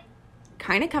 It's like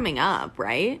kind of coming up,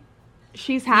 right?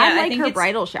 She's had her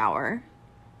bridal shower.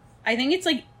 I think it's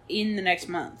like in the next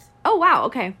month. Oh, wow.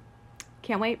 Okay.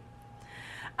 Can't wait.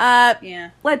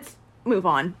 Yeah. Let's move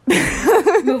on.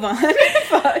 Move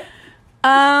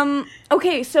on.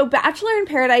 Okay, so Bachelor in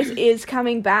Paradise is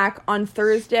coming back on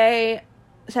Thursday,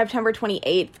 September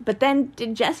 28th. But then,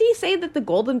 did Jesse say that The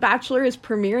Golden Bachelor is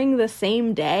premiering the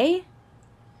same day?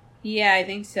 Yeah, I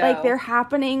think so. Like, they're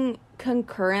happening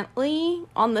concurrently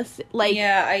on the... Like,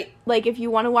 yeah, Like, if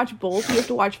you want to watch both, you have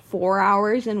to watch 4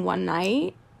 hours in one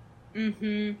night.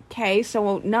 Mm-hmm. Okay,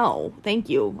 so no, thank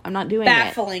you. I'm not doing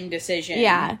Baffling decision.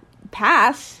 Yeah.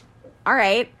 Pass. All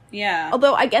right. Yeah.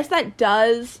 Although I guess that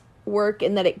does work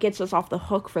in that it gets us off the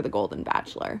hook for The Golden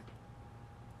Bachelor.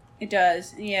 It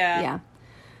does. Yeah.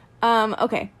 Yeah.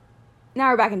 Okay. Now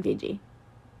we're back in Fiji.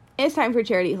 It's time for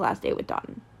Charity's last day with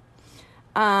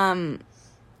Dotun.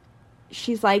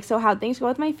 She's like, so how'd things go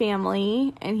with my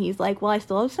family? And he's like, well, I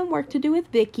still have some work to do with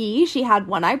Vicky. She had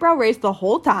one eyebrow raised the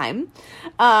whole time.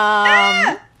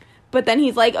 But then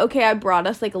he's like, okay, I brought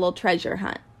us like a little treasure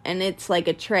hunt. And it's like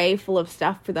a tray full of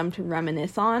stuff for them to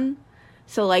reminisce on.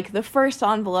 So like the first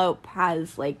envelope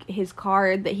has like his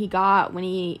card that he got when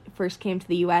he first came to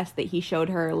the US that he showed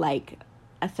her like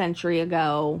a century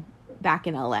ago back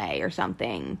in LA or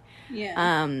something.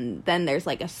 Yeah. Then there's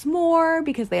like a s'more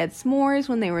because they had s'mores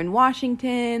when they were in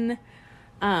Washington.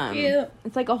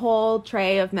 It's like a whole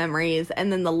tray of memories.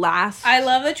 And then the last... I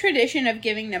love the tradition of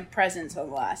giving them presents on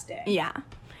the last day. Yeah.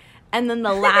 And then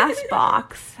the last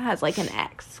box has like an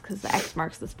X because the X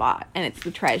marks the spot and it's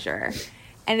the treasure.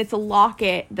 And it's a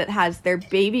locket that has their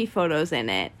baby photos in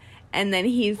it. And then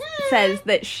he says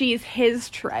that she's his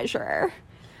treasure.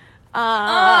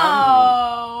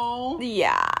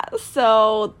 Yeah.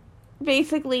 So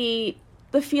basically,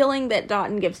 the feeling that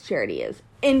Dotun gives Charity is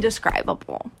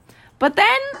indescribable. But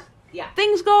then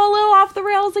things go a little off the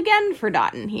rails again for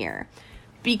Dotun here.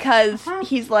 Because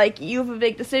he's like, you have a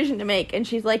big decision to make. And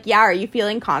she's like, yeah, are you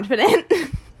feeling confident?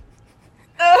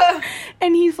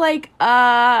 And he's like,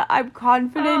 I'm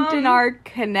confident in our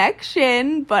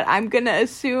connection, but I'm gonna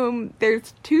assume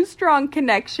there's too strong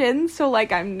connections, so,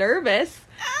 like, I'm nervous.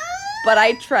 But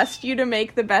I trust you to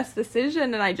make the best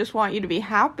decision, and I just want you to be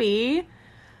happy.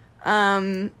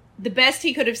 The best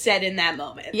he could have said in that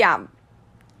moment. Yeah.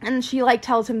 And she, like,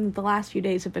 tells him that the last few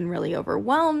days have been really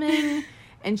overwhelming.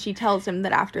 And she tells him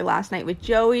that after last night with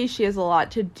Joey, she has a lot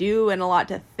to do and a lot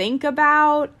to think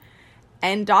about.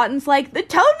 And Dotun's like, the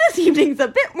tone this evening's a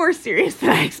bit more serious than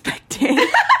I expected.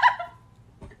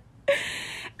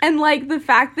 And, like, the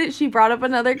fact that she brought up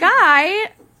another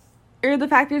guy, or the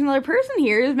fact there's another person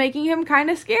here, is making him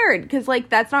kind of scared. Because, like,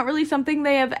 that's not really something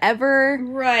they have ever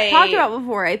talked about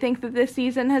before. I think that this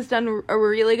season has done a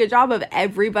really good job of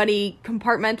everybody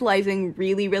compartmentalizing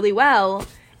really, really well.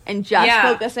 And just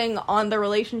focusing on the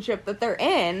relationship that they're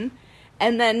in.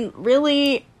 And then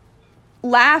really,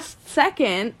 last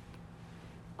second,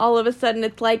 all of a sudden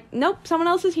it's like, nope, someone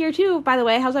else is here too, by the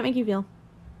way. How's that make you feel?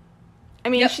 I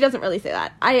mean, she doesn't really say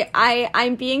that.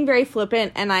 I'm being very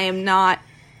flippant, and I am not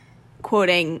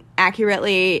quoting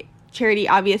accurately. Charity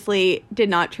obviously did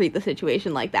not treat the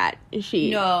situation like that.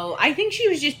 No, I think she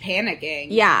was just panicking.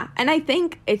 Yeah, and I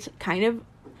think it's kind of...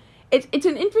 It's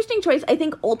an interesting choice. I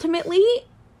think ultimately...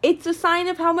 it's a sign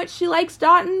of how much she likes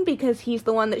Dotun, because he's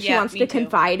the one that she wants to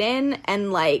confide in,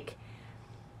 and, like,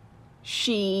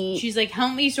 she's like,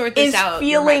 help me sort this is out.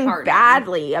 feeling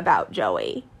badly about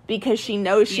Joey because she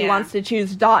knows she wants to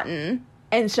choose Dotun,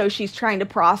 and so she's trying to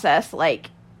process, like,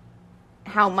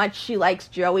 how much she likes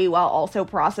Joey while also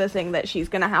processing that she's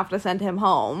gonna have to send him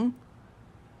home.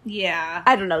 Yeah.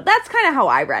 I don't know. That's kind of how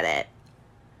I read it.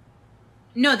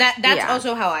 No, that's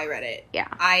also how I read it. Yeah.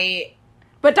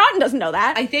 But Dotun doesn't know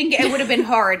that. I think it would have been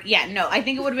hard. Yeah, no, I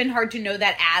think it would have been hard to know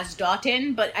that as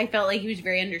Dotun, but I felt like he was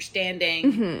very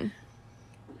understanding. Mm-hmm.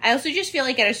 I also just feel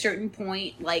like at a certain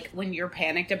point, like, when you're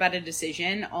panicked about a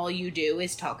decision, all you do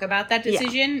is talk about that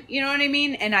decision. Yeah. You know what I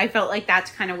mean? And I felt like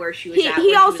that's kind of where she was at.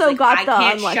 He also like, got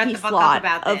the unlucky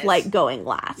slot of, like, going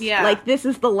last. Yeah. Like, this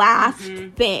is the last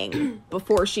thing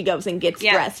before she goes and gets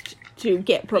dressed to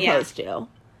get proposed to.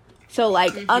 So,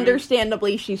 like,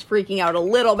 understandably, she's freaking out a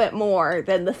little bit more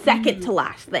than the second to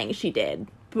last thing she did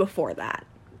before that.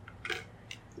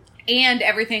 And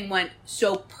everything went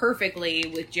so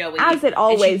perfectly with Joey. As it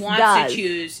always does. She wants to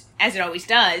choose, as it always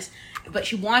does, but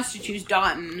she wants to choose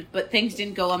Dotun, but things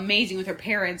didn't go amazing with her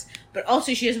parents. But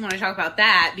also she doesn't want to talk about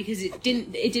that because it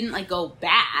didn't like, go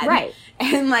bad. Right.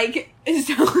 And, like,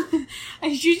 so,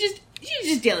 she's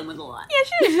just dealing with a lot.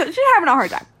 Yeah, she's having a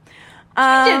hard time.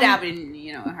 She did happen,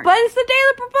 you know, a hard But time. it's the day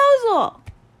of the proposal!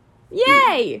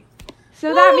 Yay!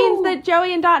 So that means that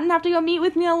Joey and Dotun have to go meet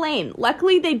with Neil Lane.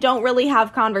 Luckily, they don't really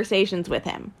have conversations with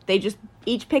him. They just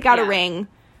each pick out a ring.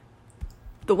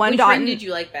 The one Which Dotun... ring did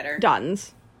you like better?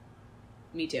 Dotton's.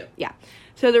 Me too. Yeah.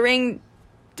 So the ring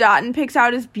Dotun picks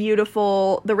out is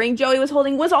beautiful. The ring Joey was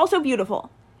holding was also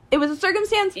beautiful. It was a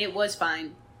circumstance... It was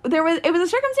fine. It was a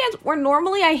circumstance where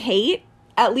normally I hate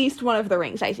at least one of the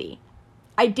rings I see.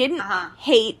 I didn't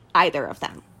hate either of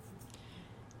them.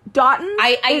 Dotun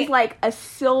is like a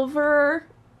silver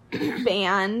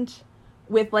band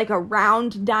with like a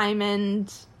round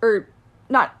diamond, or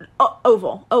not,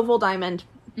 oval diamond.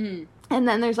 Mm. And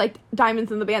then there's like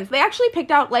diamonds in the bands. They actually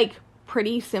picked out like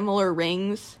pretty similar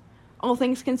rings, all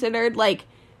things considered. Like,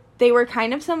 they were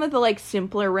kind of some of the like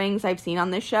simpler rings I've seen on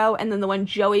this show. And then the one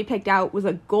Joey picked out was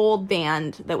a gold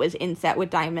band that was inset with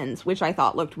diamonds, which I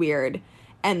thought looked weird.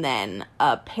 And then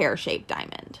a pear-shaped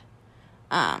diamond.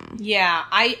 Yeah,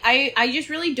 I just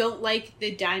really don't like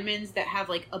the diamonds that have,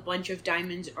 like, a bunch of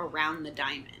diamonds around the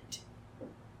diamond.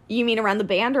 You mean around the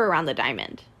band or around the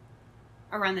diamond?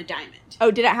 Around the diamond.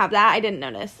 Oh, did it have that? I didn't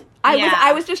notice.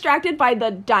 I was distracted by the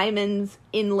diamonds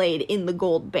inlaid in the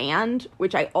gold band,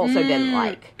 which I also didn't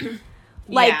like.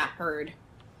 Yeah, heard.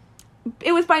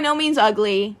 It was by no means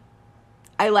ugly.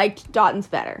 I liked Dotton's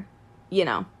better, you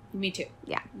know. Me too.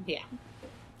 Yeah. Yeah.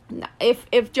 No,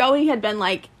 if Joey had been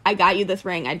like, I got you this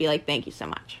ring, I'd be like, thank you so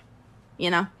much. You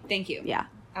know? Thank you. Yeah.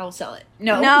 I will sell it.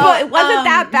 No, it wasn't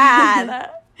that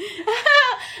bad.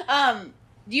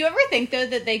 Do you ever think, though,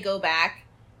 that they go back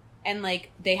and,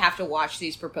 like, they have to watch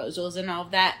these proposals and all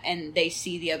of that, and they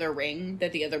see the other ring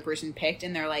that the other person picked,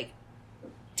 and they're like,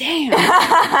 damn.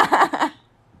 Because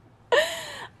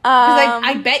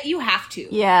I bet you have to.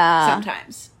 Yeah.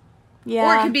 Sometimes. Yeah.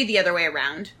 Or it could be the other way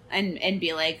around and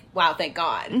be like, wow, thank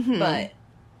God. Mm-hmm. But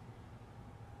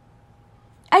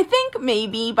I think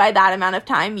maybe by that amount of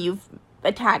time you've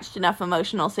attached enough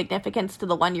emotional significance to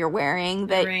the one you're wearing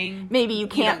that maybe you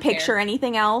can't picture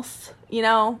anything else, you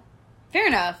know? Fair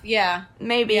enough, yeah.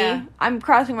 Maybe. Yeah. I'm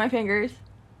crossing my fingers.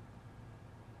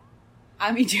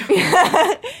 Me too.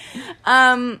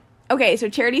 Okay, so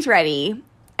Charity's ready,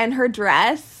 and her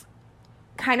dress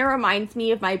kind of reminds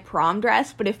me of my prom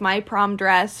dress, but if my prom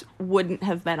dress wouldn't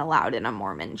have been allowed in a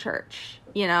Mormon church,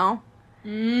 you know?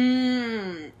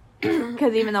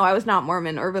 Because even though I was not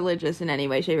Mormon or religious in any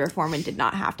way, shape, or form and did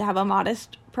not have to have a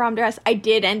modest prom dress, I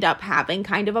did end up having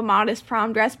kind of a modest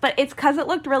prom dress, but it's because it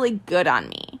looked really good on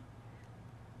me.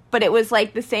 But it was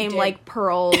like the same, like,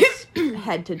 pearls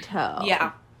head to toe.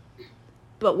 Yeah.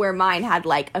 But where mine had,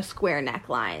 like, a square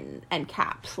neckline and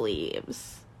cap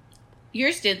sleeves.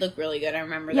 Yours did look really good. I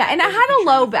remember that. Yeah, and it had a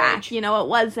low back. You know, it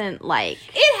wasn't like...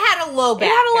 It had a low back.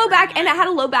 It had a low back, and it had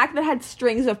a low back that had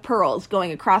strings of pearls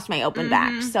going across my open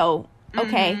back. So,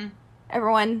 okay.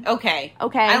 Everyone. Okay.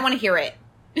 Okay. I don't want to hear it.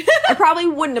 I probably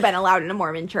wouldn't have been allowed in a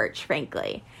Mormon church,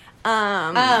 frankly.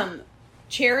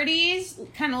 Charity's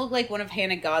kind of looked like one of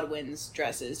Hannah Godwin's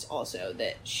dresses also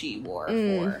that she wore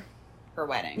for her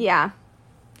wedding. Yeah.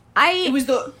 It was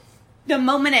the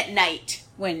moment at night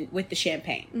with the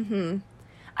champagne. Mm-hmm.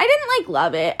 I didn't, like,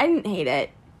 love it. I didn't hate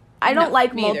it. I don't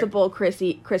like multiple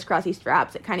crisscrossy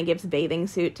straps. It kind of gives bathing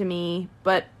suit to me,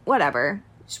 but whatever.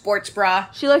 Sports bra.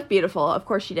 She looked beautiful. Of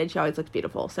course she did. She always looks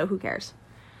beautiful, so who cares?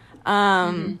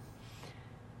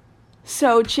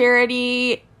 So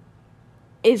Charity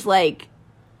is, like,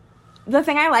 the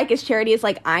thing I like is Charity is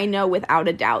like, I know without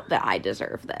a doubt that I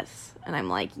deserve this. And I'm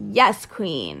like, yes,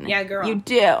 queen. Yeah, girl. You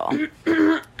do.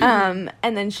 And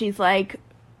then she's like,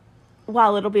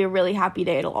 well, it'll be a really happy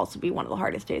day. It'll also be one of the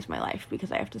hardest days of my life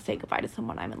because I have to say goodbye to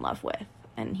someone I'm in love with.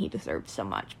 And he deserves so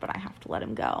much, but I have to let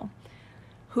him go.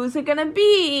 Who's it gonna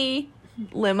be?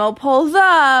 Limo pulls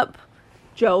up.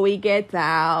 Joey gets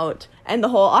out. And the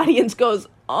whole audience goes,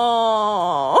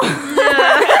 oh.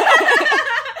 That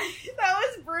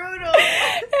was brutal.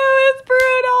 It was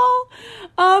brutal.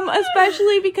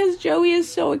 Especially because Joey is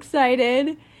so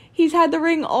excited. He's had the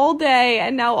ring all day,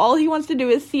 and now all he wants to do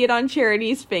is see it on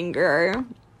Charity's finger.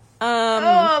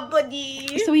 Oh,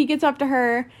 buddy. So he gets up to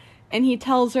her, and he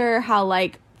tells her how,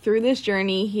 like, through this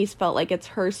journey, he's felt like it's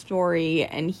her story,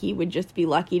 and he would just be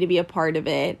lucky to be a part of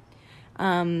it.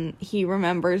 He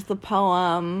remembers the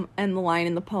poem, and the line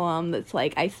in the poem that's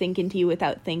like, I sink into you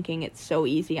without thinking, it's so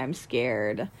easy, I'm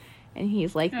scared. And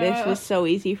he's like, this was so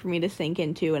easy for me to sink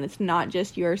into, and it's not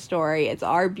just your story, it's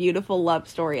our beautiful love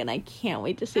story, and I can't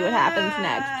wait to see what happens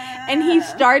next. And he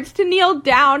starts to kneel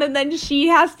down, and then she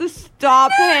has to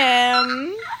stop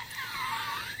him.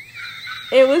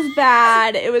 It was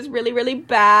bad. It was really, really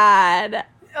bad.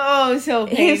 Oh, so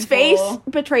painful. His face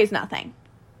betrays nothing.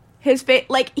 His face,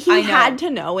 like, he had to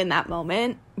know in that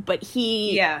moment, but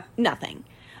nothing.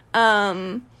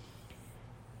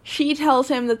 She tells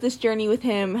him that this journey with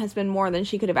him has been more than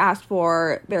she could have asked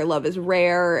for. Their love is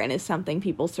rare and is something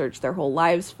people search their whole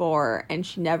lives for, and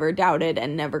she never doubted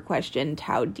and never questioned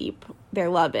how deep their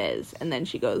love is. And then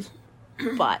she goes,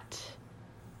 but,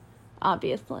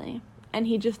 obviously. And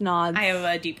he just nods. I have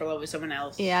a deeper love with someone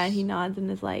else. Yeah, and he nods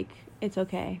and is like, it's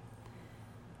okay.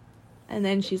 And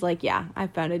then she's like, yeah, I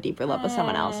found a deeper love with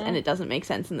someone else, and it doesn't make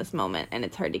sense in this moment, and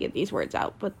it's hard to get these words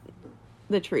out, but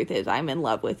the truth is I'm in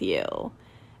love with you.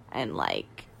 And,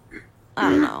 like, I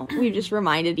don't know. We've just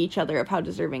reminded each other of how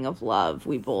deserving of love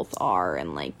we both are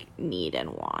and, like, need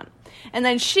and want. And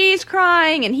then she's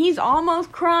crying, and he's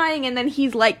almost crying, and then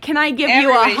he's like, can I give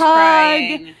you a hug?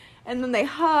 Crying. And then they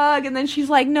hug, and then she's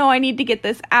like, no, I need to get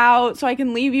this out so I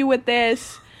can leave you with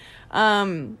this.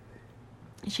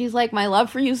 She's like, my love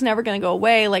for you is never going to go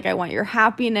away. Like, I want your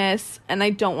happiness, and I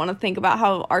don't want to think about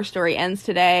how our story ends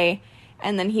today.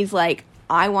 And then he's like,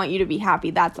 I want you to be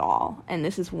happy, that's all. And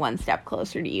this is one step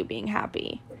closer to you being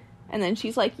happy. And then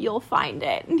she's like, you'll find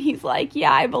it. And he's like,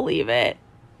 yeah, I believe it.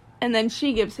 And then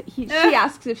she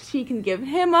asks if she can give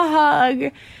him a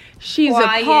hug. She's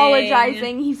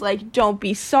apologizing. He's like, don't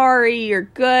be sorry, you're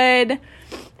good.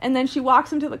 And then she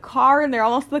walks him to the car, and they're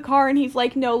almost to the car, and he's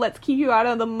like, no, let's keep you out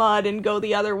of the mud and go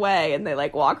the other way. And they,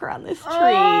 like, walk around this tree.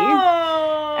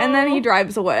 Oh. And then he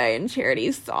drives away, and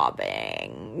Charity's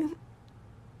sobbing.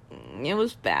 It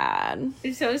was bad.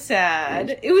 It's so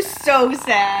sad. It was so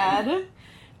sad.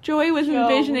 Joey was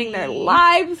envisioning their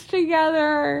lives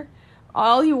together.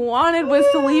 All he wanted was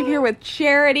to leave here with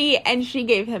Charity, and she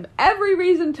gave him every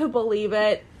reason to believe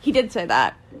it. He did say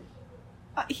that.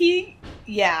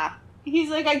 He's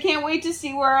like, I can't wait to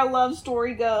see where our love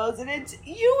story goes, and it's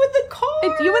you in the car.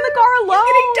 It's you in the car alone. You're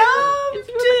getting dumped. It's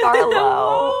you in the car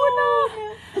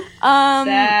alone.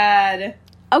 Sad.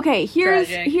 Okay,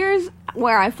 here's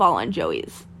where I fall on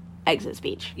Joey's exit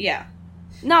speech. Yeah.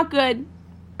 Not good,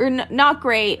 or not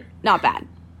great, not bad.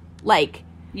 Like,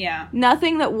 yeah.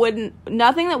 Nothing that would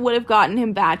have gotten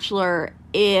him Bachelor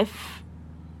if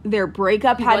their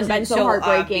breakup hadn't been so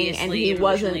heartbreaking and he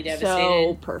wasn't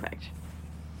so perfect.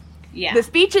 Yeah. The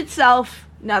speech itself,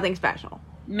 nothing special.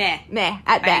 Meh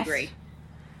at best. I agree.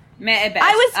 Meh at best.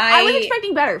 I was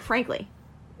expecting better, frankly.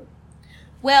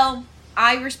 Well,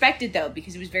 I respect it, though,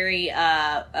 because it was very,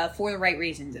 for the right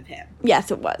reasons of him.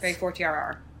 Yes, it was. Very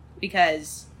 4TRR.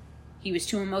 Because he was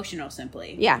too emotional,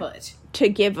 simply. Yeah. Put. To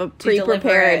give a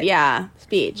pre-prepared,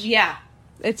 speech. Yeah.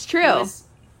 It's true.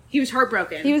 He was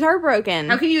heartbroken. He was heartbroken.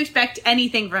 How can you expect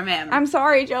anything from him? I'm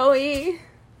sorry, Joey.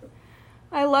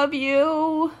 I love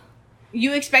you.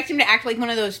 You expect him to act like one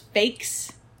of those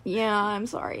fakes? Yeah, I'm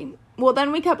sorry. Well,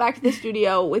 then we cut back to the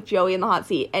studio with Joey in the hot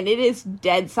seat, and it is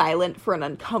dead silent for an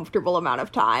uncomfortable amount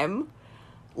of time.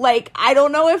 Like, I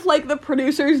don't know if, like, the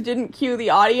producers didn't cue the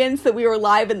audience that we were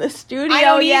live in the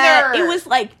studio yet. It was,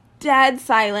 like, dead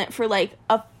silent for, like,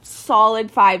 a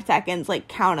solid 5 seconds. Like,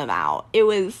 count them out. It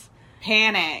was...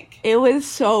 Panic. It was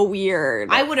so weird.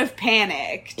 I would have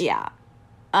panicked. Yeah.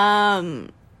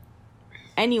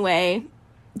 Anyway,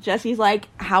 Jesse's like,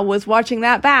 how was watching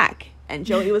that back? And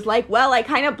Joey was like, well, I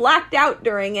kind of blacked out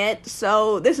during it,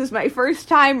 so this is my first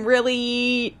time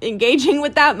really engaging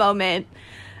with that moment.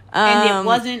 And it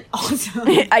wasn't awesome.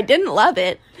 I didn't love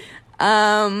it.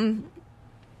 And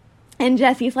And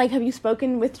Jesse's like, have you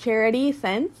spoken with Charity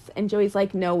since? And Joey's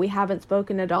like, no, we haven't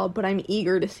spoken at all, but I'm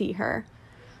eager to see her.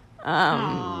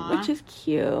 Which is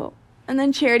cute. And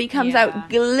then Charity comes out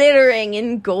glittering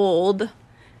in gold.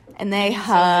 And they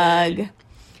hug. So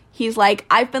he's like,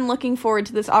 I've been looking forward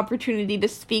to this opportunity to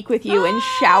speak with you and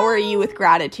shower you with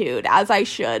gratitude, as I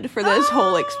should, for this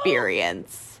whole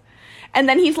experience. And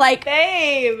then he's like,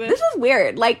 babe, this is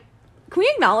weird. Like, can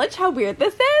we acknowledge how weird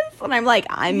this is? And I'm like,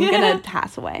 I'm gonna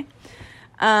pass away.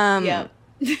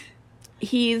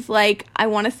 He's like, I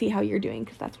want to see how you're doing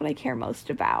because that's what I care most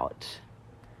about.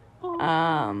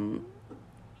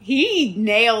 He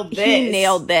nailed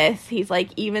this. He's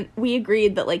like, we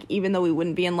agreed that, like, even though we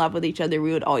wouldn't be in love with each other,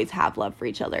 we would always have love for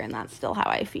each other, and that's still how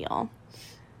I feel.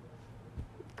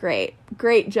 Great,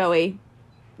 Joey.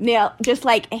 Just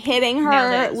like hitting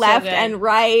her left and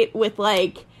right with,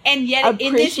 like, and yet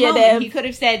in this moment he could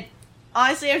have said,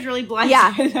 honestly, I was really blindsided.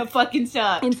 Yeah. That fucking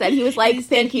sucked. Instead, he was like,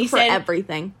 thank you for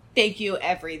everything. Thank you,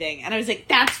 everything. And I was like,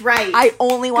 that's right. I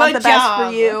only want the best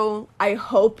for you. I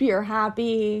hope you're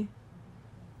happy.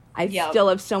 I still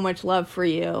have so much love for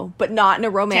you. But not in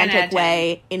a romantic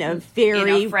way. In a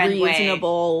very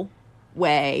reasonable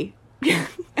way. In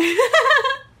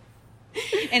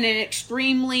an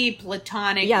extremely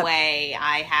platonic way,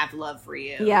 I have love for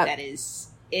you. That is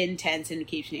intense and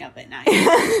keeps me up at night.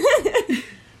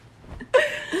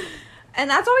 And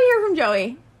that's all we hear from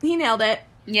Joey. He nailed it.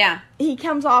 Yeah. He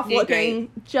comes off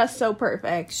looking just so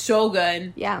perfect. So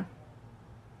good. Yeah.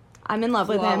 I'm in love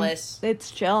with him.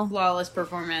 It's chill. Flawless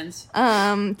performance.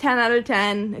 10 out of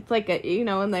 10. It's like,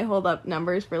 when they hold up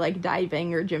numbers for, like,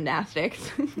 diving or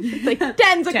gymnastics. It's like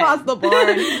 10s across the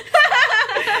board.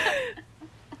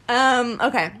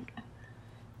 Okay.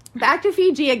 Back to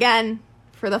Fiji again.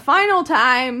 For the final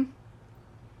time.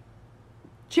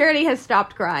 Charity has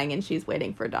stopped crying and she's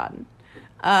waiting for Dotun.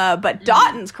 But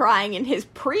Dotton's crying in his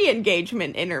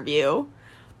pre-engagement interview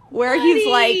where he's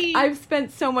like, I've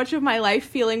spent so much of my life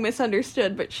feeling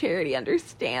misunderstood, but Charity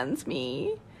understands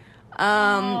me.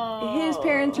 His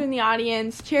parents are in the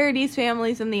audience. Charity's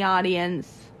family's in the audience.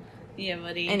 Yeah,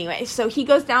 buddy. Anyway, so he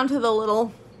goes down to the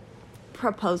little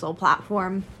proposal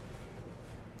platform.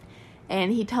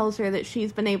 And he tells her that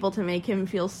she's been able to make him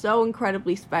feel so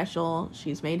incredibly special.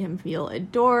 She's made him feel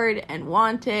adored and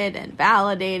wanted and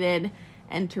validated.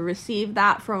 And to receive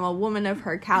that from a woman of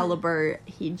her caliber,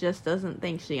 he just doesn't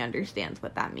think she understands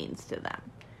what that means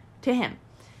to him.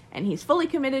 And he's fully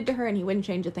committed to her and he wouldn't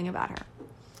change a thing about her.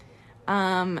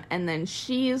 And then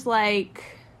she's like,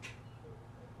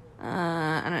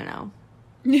 I don't know.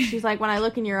 She's like, when I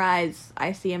look in your eyes,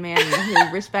 I see a man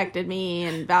who respected me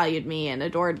and valued me and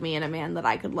adored me and a man that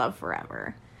I could love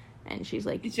forever. And she's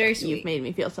like, it's very sweet. You've made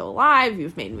me feel so alive.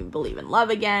 You've made me believe in love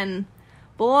again.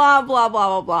 Blah, blah, blah,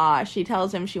 blah, blah. She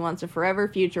tells him she wants a forever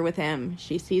future with him.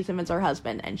 She sees him as her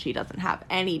husband and she doesn't have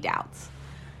any doubts.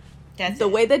 That's the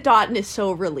way that Dotun is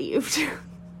so relieved.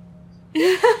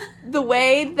 The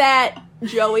way that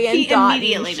Joey and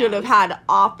Dotun should have had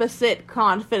opposite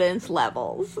confidence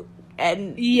levels.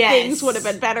 And things would have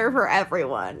been better for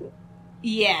everyone.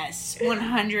 Yes,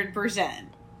 100%.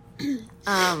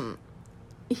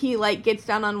 He, like, gets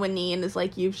down on one knee and is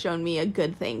like, you've shown me a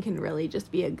good thing can really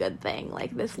just be a good thing.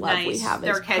 Like, this love we have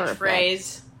is perfect. Their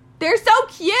catchphrase. They're so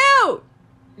cute!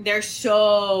 They're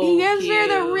so He gives her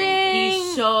the ring.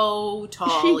 He's so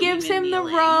tall. She gives him the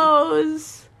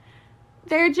rose.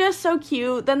 They're just so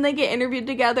cute. Then they get interviewed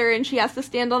together and she has to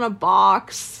stand on a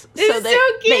box so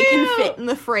that they can fit in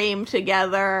the frame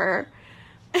together.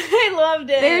 I loved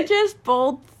it. They're just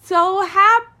both so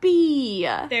happy.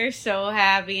 They're so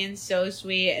happy and so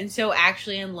sweet and so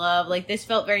actually in love. Like, this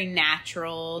felt very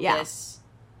natural. Yeah.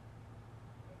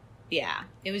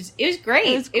 It was great.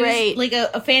 It was great. It was like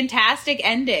a fantastic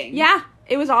ending. Yeah,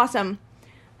 it was awesome.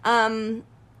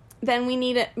 Then we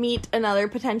need to meet another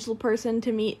potential person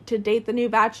to date the new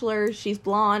bachelor. She's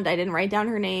blonde. I didn't write down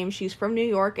her name. She's from New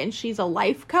York, and she's a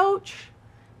life coach.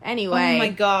 Anyway. Oh, my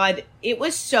God. It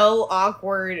was so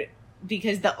awkward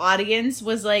because the audience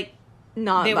was, like...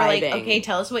 Not They vibing. were like, okay,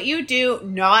 tell us what you do.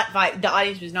 The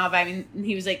audience was not vibing.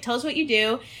 He was like, tell us what you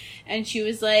do. And she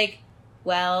was like,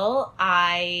 well,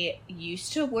 I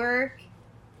used to work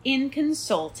in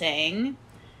consulting...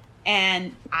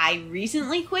 And I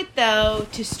recently quit, though,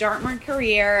 to start my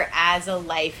career as a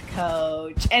life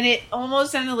coach. And it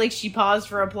almost sounded like she paused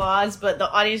for applause, but the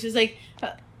audience was like,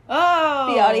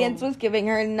 oh. The audience was giving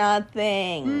her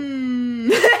nothing.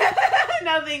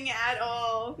 Nothing at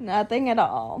all. Nothing at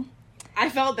all. I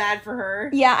felt bad for her.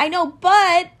 Yeah, I know,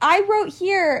 but I wrote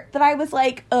here that I was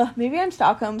like, maybe I'm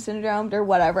Stockholm Syndromed or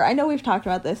whatever. I know we've talked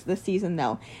about this season,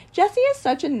 though. Jessie is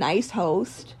such a nice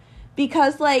host.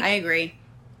 Because, like... I agree.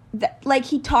 Like,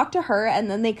 he talked to her,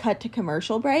 and then they cut to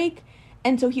commercial break.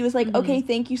 And so he was like, okay,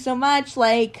 thank you so much.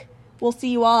 Like, we'll see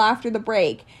you all after the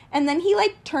break. And then he,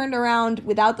 like, turned around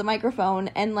without the microphone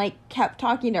and, like, kept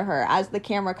talking to her as the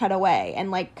camera cut away.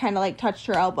 And, like, kind of, like, touched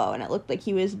her elbow. And it looked like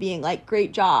he was being, like,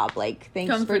 great job. Like,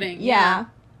 thanks comforting, for... Yeah.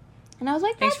 And I was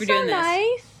like, thanks that's for doing so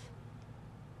nice. This.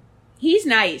 He's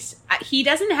nice. He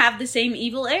doesn't have the same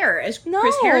evil air as No.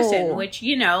 Chris Harrison, which,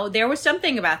 you know, there was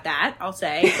something about that, I'll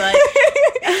say. But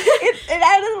it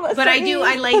added but I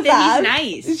like that he's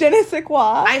nice. Je ne sais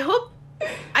quoi.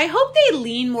 I hope they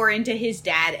lean more into his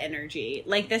dad energy.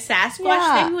 Like, the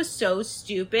Sasquatch thing was so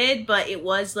stupid, but it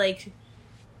was, like,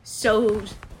 so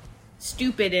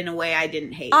stupid in a way I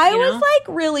didn't hate. I was,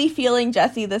 like, really feeling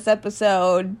Jesse this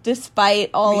episode,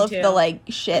 despite all of the, like,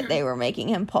 shit they were making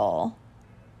him pull.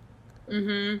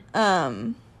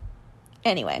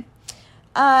 Anyway.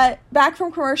 Back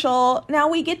from commercial. Now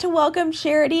we get to welcome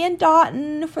Charity and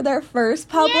Dotun for their first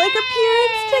public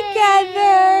appearance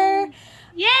together.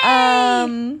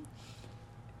 Yay!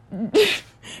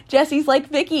 Jesse's like,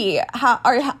 Vicky, how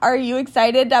are you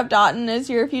excited to have Dotun as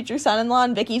your future son-in-law?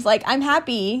 And Vicky's like, I'm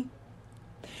happy.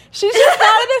 She's just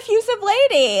not an effusive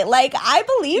lady. Like, I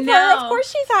believe her. Of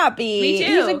course she's happy. Me too.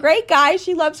 He's a great guy.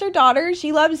 She loves her daughter.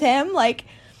 She loves him. Like,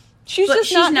 she's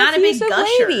not a big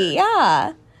gusher. Lady.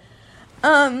 Yeah.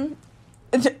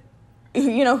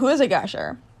 You know, who is a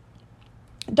gusher?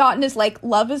 Dotun is like,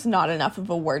 love is not enough of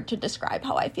a word to describe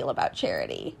how I feel about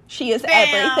Charity. She is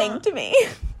everything to me.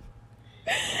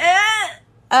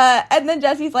 And then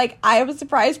Jesse's like, I have a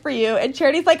surprise for you. And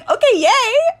Charity's like, okay,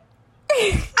 yay.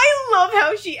 I love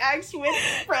how she acts with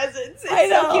presents. It's I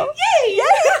know. So cute.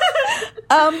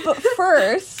 Yay! But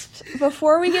first,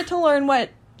 before we get to learn what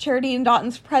Charity and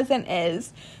Dotun's present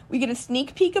is, we get a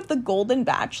sneak peek of the Golden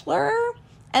Bachelor.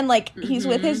 And, like, he's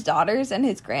with his daughters and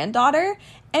his granddaughter.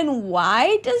 And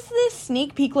why does this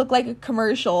sneak peek look like a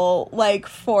commercial, like,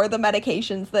 for the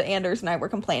medications that Anders and I were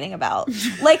complaining about?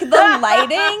 Like, the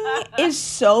lighting is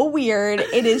so weird.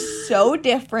 It is so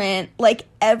different. Like,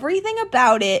 everything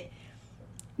about it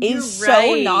is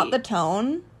so not the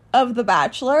tone of The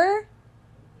Bachelor.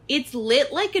 It's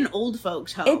lit like an old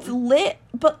folks' home. It's lit,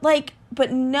 but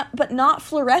not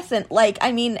fluorescent. Like,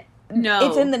 I mean... No.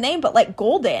 It's in the name, but, like,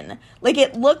 golden. Like,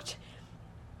 it looked...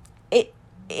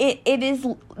 It is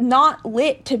not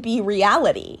lit to be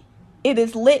reality. It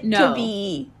is lit to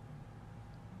be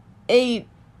a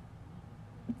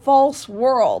false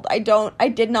world. I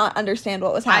did not understand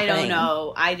what was happening. I don't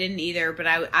know. I didn't either, but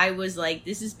I was like,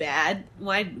 this is bad.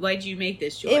 Why'd you make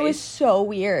this choice? It was so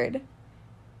weird.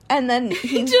 And then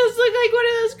he just looked like one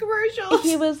of those commercials.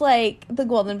 He was like, the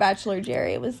Golden Bachelor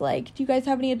Jerry was like, do you guys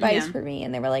have any advice for me?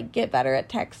 And they were like, get better at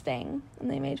texting. And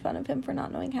they made fun of him for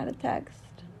not knowing how to text.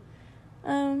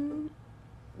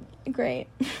 Great.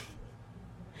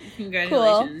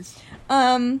 Congratulations.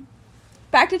 Cool.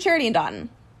 Back to Charity and Dotun.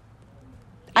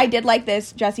 I did like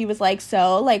this. Jesse was like,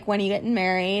 so, like, when are you getting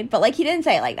married? But, like, he didn't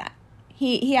say it like that.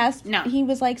 He asked, he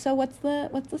was like, so what's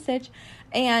the sitch?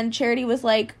 And Charity was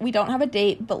like, we don't have a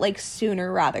date, but, like,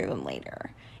 sooner rather than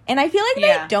later. And I feel like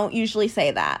they don't usually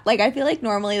say that. Like, I feel like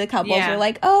normally the couples are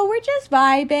like, oh, we're just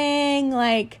vibing,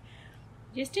 like...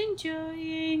 Just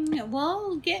enjoying.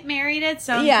 We'll get married at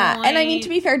some point. And I mean, to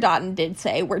be fair, Dotun did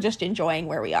say, we're just enjoying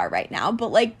where we are right now.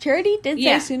 But, like, Charity did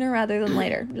say sooner rather than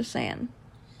later. I'm just saying.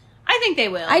 I think they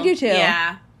will. I do, too.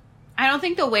 Yeah. I don't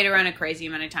think they'll wait around a crazy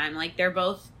amount of time. Like, they're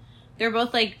both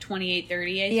like 28,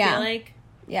 30, I feel like.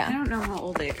 Yeah. I don't know how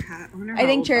old they are. I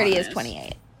think Charity is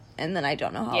 28. And then I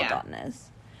don't know how old Dotun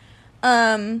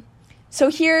is. So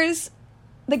here's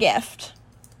the gift.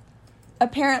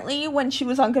 Apparently, when she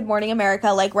was on Good Morning America,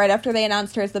 like, right after they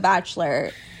announced her as the Bachelor,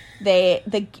 they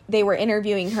were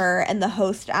interviewing her, and the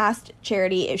host asked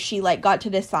Charity if she, like, got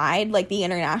to decide, like, the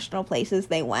international places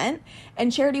they went.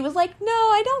 And Charity was like, no,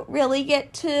 I don't really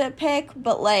get to pick,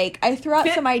 but, like, I threw out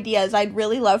some ideas. I'd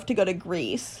really love to go to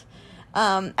Greece.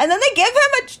 And then they give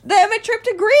them a trip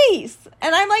to Greece.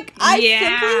 And I'm like, I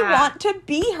simply want to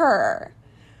be her.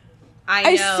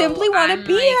 I simply want to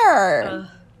be her. Ugh.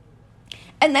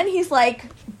 And then he's like,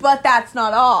 but that's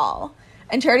not all.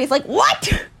 And Charity's like,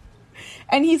 what?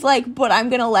 And he's like, but I'm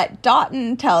going to let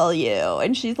Dotun tell you.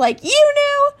 And she's like, you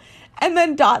knew? And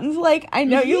then Dotun's like, I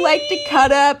know you like to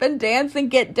cut up and dance and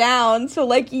get down. So,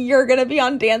 like, you're going to be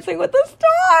on Dancing with the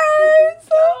Stars.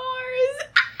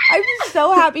 I'm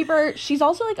so happy for her. She's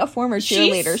also, like, a former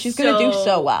cheerleader. She's going to do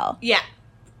so well. Yeah.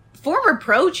 Former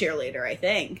pro cheerleader, I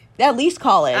think. At least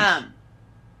college.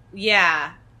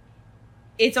 Yeah.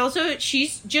 it's also,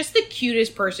 she's just the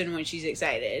cutest person when she's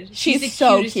excited. She's the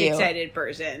so cutest cute. excited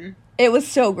person. It was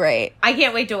so great. I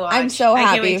can't wait to watch. I'm so I can't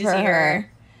happy wait to for see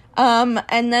her.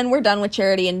 And then we're done with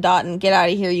Charity and Dotton. Get out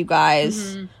of here, you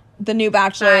guys. Mm-hmm. The new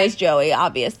Bachelor is Joey,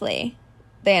 obviously.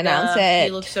 They announced it.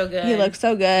 He looks so good. He looks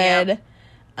so good.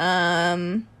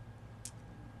 Yep.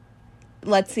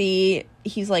 Let's see.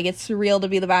 He's like, it's surreal to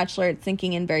be the Bachelor. It's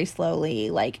sinking in very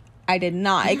slowly. Like, I did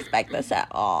not expect this at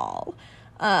all.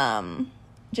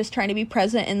 Just trying to be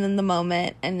present in the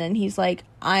moment. And then he's like,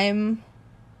 and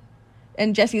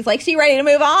Jesse's like, so you ready to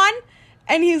move on?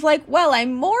 And he's like, well,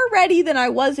 I'm more ready than I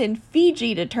was in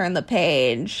Fiji to turn the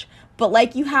page. But,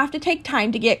 like, you have to take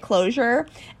time to get closure.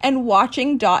 And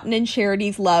watching Dotton and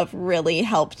Charity's love really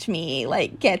helped me,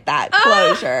 like, get that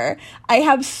closure. I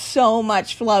have so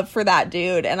much love for that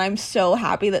dude. And I'm so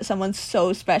happy that someone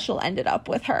so special ended up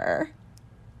with her.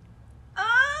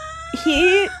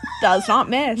 He does not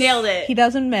miss. Nailed it. He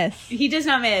doesn't miss. He does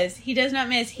not miss. He does not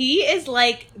miss. He is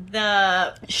like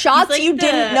the... Shots like you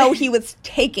didn't know he was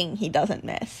taking, he doesn't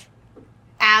miss.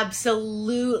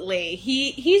 Absolutely.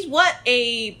 He's what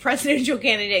a presidential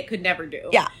candidate could never do.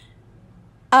 Yeah.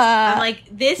 I'm like,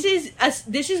 this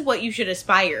is what you should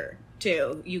aspire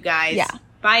to, you guys. Yeah.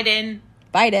 Biden,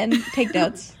 take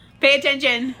notes. Pay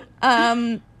attention.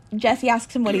 Jesse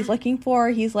asks him what he's looking for.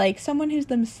 He's like, someone who's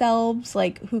themselves,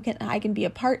 like, I can be a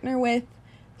partner with,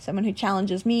 someone who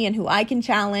challenges me and who I can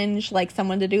challenge, like,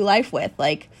 someone to do life with.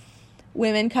 Like,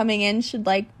 women coming in should,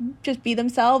 like, just be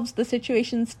themselves. The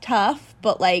situation's tough,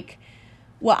 but, like,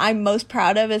 what I'm most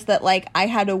proud of is that, like, I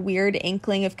had a weird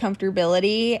inkling of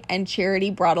comfortability, and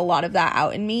Charity brought a lot of that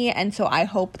out in me, and so I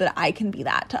hope that I can be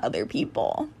that to other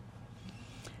people.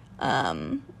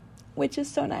 Which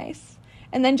is so nice.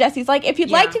 And then Jesse's like, if you'd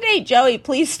like to date Joey,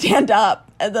 please stand up.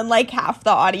 And then, like, half the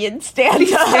audience stands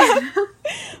up.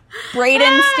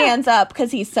 Brayden stands up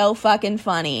because he's so fucking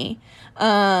funny.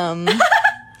 And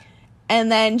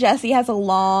then Jesse has a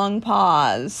long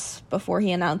pause before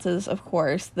he announces, of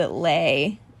course, that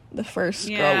Lay, the first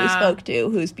girl we spoke to,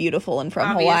 who's beautiful and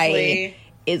from Hawaii,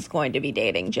 is going to be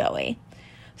dating Joey.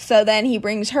 So then he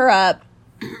brings her up.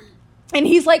 And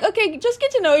he's like, okay, just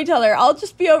get to know each other. I'll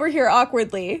just be over here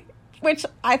awkwardly. Which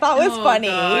I thought was funny.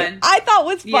 God. I thought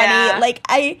was funny. Yeah. Like,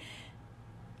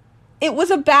 it was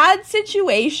a bad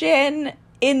situation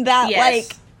in that,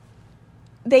 like,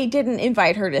 they didn't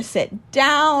invite her to sit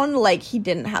down. Like, he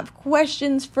didn't have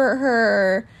questions for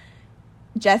her.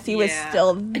 Jesse was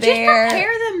still there. Just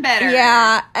prepare them better.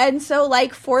 Yeah. And so,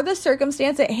 like, for the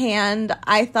circumstance at hand,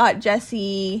 I thought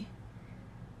Jesse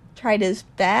tried his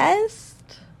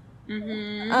best.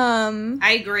 Mm-hmm.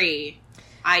 I agree.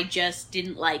 I just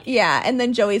didn't like it. Yeah, and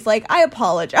then Joey's like, I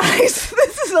apologize.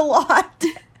 This is a lot.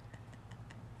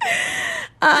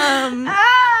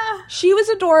 She was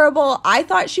adorable. I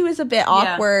thought she was a bit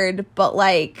awkward, but,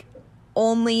 like,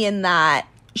 only in that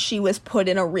she was put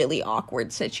in a really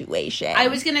awkward situation. I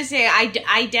was gonna say,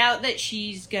 I doubt that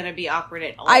she's gonna be awkward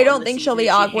at all. I don't think she'll be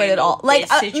awkward at all. Like,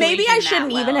 maybe I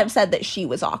shouldn't even have said that she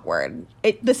was awkward.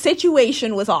 The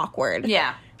situation was awkward.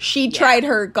 Yeah. She tried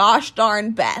her gosh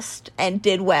darn best and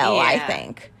did well, I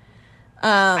think.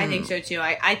 I think so, too.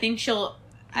 I think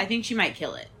she might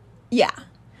kill it. Yeah.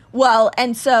 Well,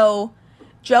 and so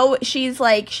she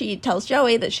tells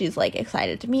Joey that she's, like,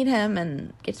 excited to meet him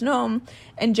and get to know him.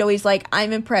 And Joey's like,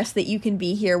 I'm impressed that you can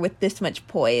be here with this much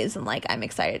poise, and, like, I'm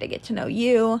excited to get to know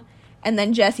you. And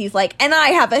then Jesse's like, and I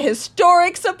have a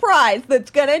historic surprise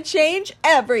that's gonna change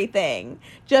everything.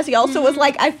 Jesse also was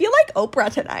like, I feel like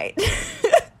Oprah tonight.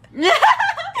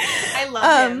 I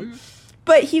love him.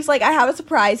 But he's like, I have a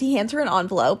surprise. He hands her an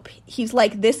envelope. He's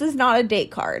like, this is not a date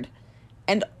card.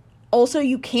 And also,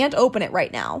 you can't open it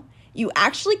right now. You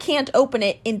actually can't open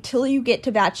it until you get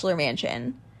to Bachelor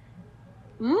Mansion.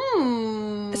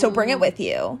 So bring it with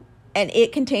you. And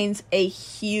it contains a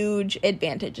huge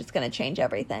advantage. It's going to change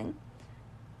everything.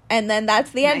 And then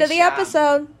that's the end of the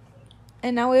episode.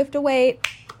 And now we have to wait.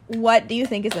 What do you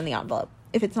think is in the envelope?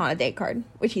 If it's not a date card.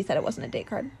 Which he said it wasn't a date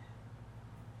card.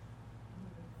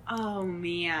 Oh,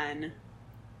 man.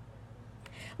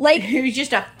 Like, it was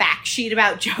just a fact sheet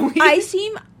about Joey. I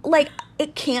seem like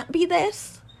it can't be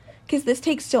this. Because this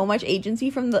takes so much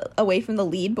agency away from the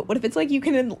lead. But what if it's like you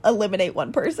can eliminate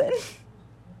one person?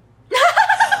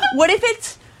 What if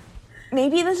it's...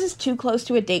 Maybe this is too close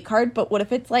to a date card, but what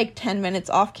if it's like 10 minutes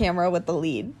off camera with the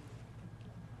lead?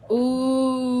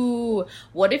 Ooh.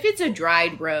 What if it's a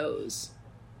dried rose?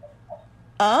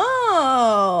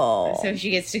 Oh. So she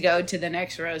gets to go to the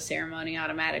next rose ceremony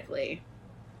automatically.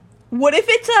 What if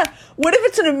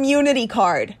it's an immunity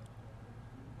card?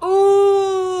 Ooh.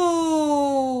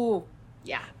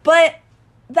 Yeah. But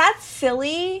that's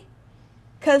silly.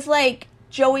 Because, like,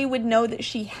 Joey would know that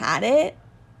she had it.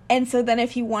 And so then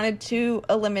if he wanted to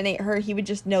eliminate her, he would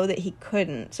just know that he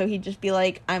couldn't. So he'd just be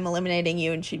like, I'm eliminating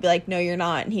you. And she'd be like, no, you're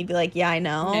not. And he'd be like, yeah, I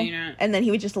know. No, you're not. And then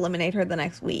he would just eliminate her the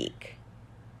next week.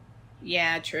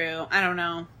 Yeah, true. I don't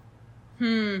know.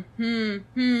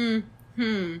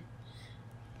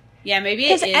 Yeah, maybe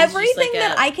it is. Because everything just like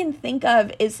that I can think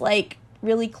of is, like,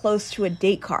 really close to a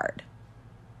date card.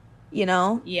 You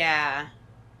know? Yeah.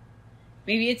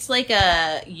 Maybe it's like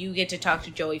a you get to talk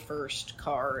to Joey first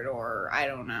card, or I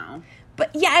don't know.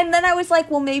 But yeah, and then I was like,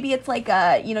 well, maybe it's like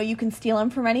a, you know, you can steal him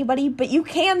from anybody, but you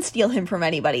can steal him from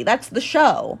anybody. That's the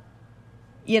show.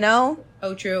 You know?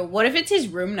 Oh, true. What if it's his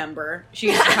room number?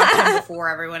 She used to talk to him before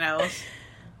everyone else.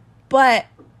 But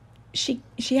she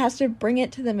has to bring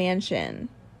it to the mansion.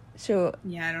 So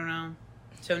yeah, I don't know.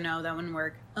 So no, that wouldn't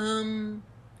work. I'm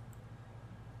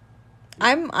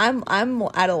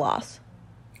at a loss.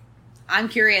 I'm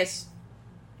curious.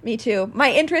 Me too.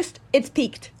 My interest, it's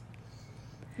peaked.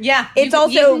 Yeah. It's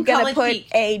also going to put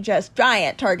a just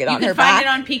giant target on her back. You can find it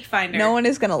on Peak Finder. No one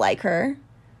is going to like her.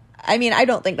 I mean, I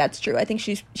don't think that's true. I think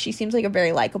she seems like a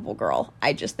very likable girl.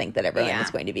 I just think that everyone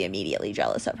is going to be immediately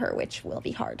jealous of her, which will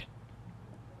be hard.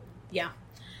 Yeah.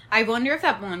 I wonder if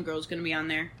that blonde girl's going to be on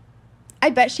there.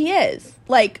 I bet she is.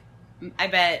 Like, I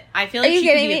bet. I feel like she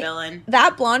could be a villain.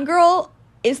 That blonde girl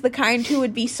is the kind who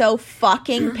would be so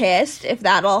fucking pissed if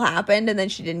that all happened and then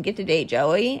she didn't get to date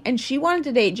Joey. And she wanted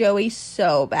to date Joey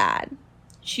so bad.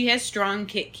 She has strong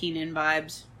Kit Keenan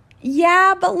vibes.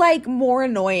 Yeah, but, like, more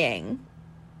annoying.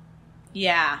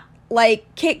 Yeah.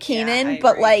 Like, Kit Keenan,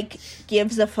 but, like,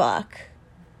 gives a fuck.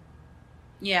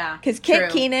 Yeah. Because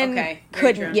Kit Keenan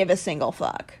couldn't give a single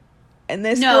fuck. And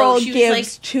this girl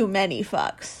gives like, too many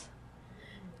fucks.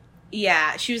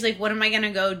 Yeah, she was like, what am I going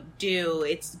to go do?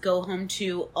 It's go home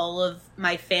to all of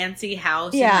my fancy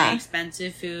house and my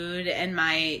expensive food and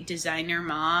my designer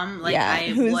mom. Like,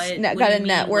 who's got a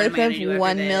net worth of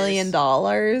 $1 million.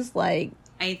 Like,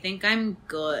 I think I'm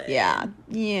good. Yeah.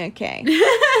 Yeah, okay.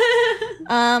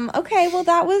 Okay, well,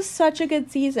 that was such a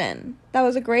good season. That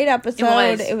was a great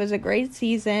episode. It was a great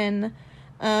season.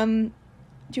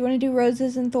 Do you want to do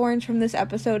roses and thorns from this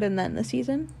episode and then the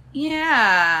season?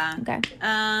 Yeah. Okay.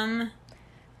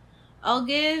 I'll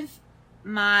give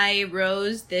my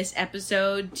rose this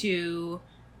episode to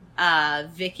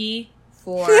Vicky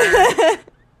for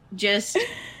just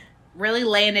really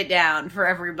laying it down for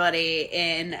everybody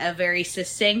in a very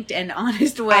succinct and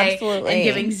honest way. Absolutely. And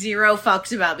giving zero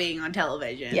fucks about being on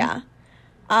television. Yeah.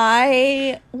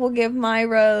 I will give my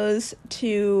rose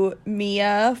to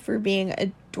Mia for being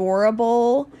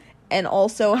adorable and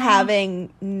also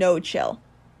having no chill.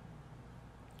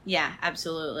 Yeah,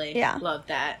 absolutely. Yeah. Love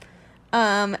that.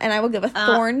 And I will give a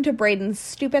thorn to Brayden's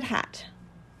stupid hat.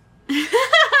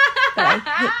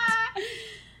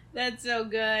 That's so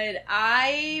good.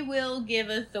 I will give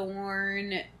a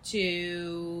thorn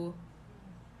to...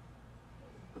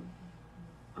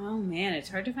 Oh, man, it's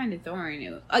hard to find a thorn.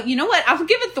 You know what? I'll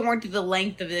give a thorn to the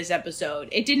length of this episode.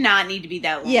 It did not need to be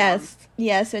that long.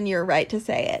 Yes, and you're right to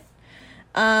say it.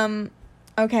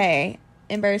 Okay.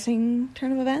 Embarrassing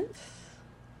turn of events?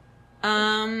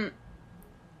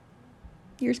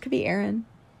 Yours could be Aaron.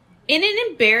 In an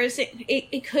embarrassing...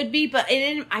 It could be, but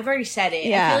I've already said it.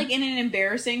 Yeah. I feel like in an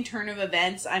embarrassing turn of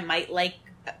events, I might like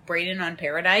Brayden on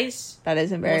Paradise. That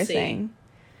is embarrassing.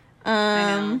 We'll see.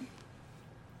 I know.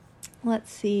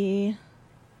 Let's see.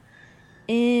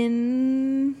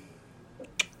 No,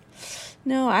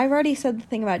 I've already said the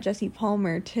thing about Jesse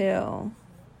Palmer, too.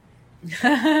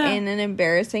 In an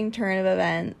embarrassing turn of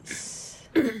events,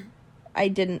 I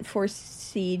didn't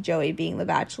foresee Joey being the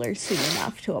Bachelor soon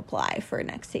enough to apply for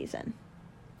next season.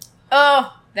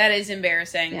 Oh, that is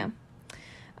embarrassing. Yeah.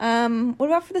 What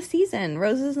about for the season?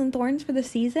 Roses and thorns for the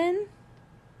season?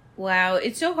 Wow,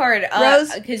 it's so hard. Rose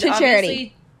to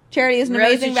Charity. Charity is an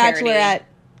amazing Bachelorette.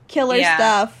 Killer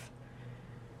stuff.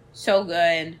 So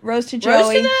good. Rose to Joey.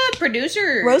 Rose to the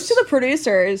producers. Rose to the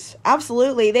producers.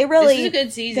 Absolutely. They really... This is a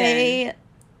good season. They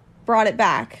brought it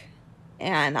back.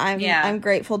 And I'm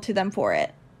grateful to them for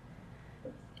it.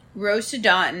 Rose to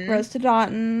Dotton. Rose to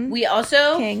Dotton. We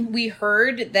also... King. We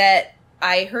heard that...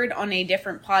 I heard on a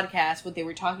different podcast what they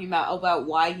were talking about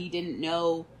why he didn't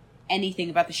know anything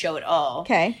about the show at all.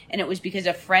 Okay. And it was because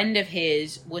a friend of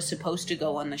his was supposed to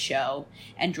go on the show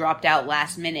and dropped out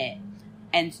last minute.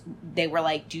 And they were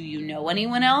like, do you know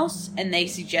anyone else? And they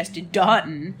suggested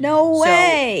Dotton. No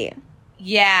way.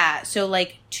 Yeah. So,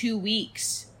 like, 2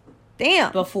 weeks.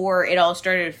 Damn. Before it all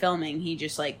started filming, he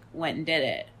just, like, went and did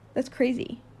it. That's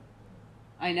crazy.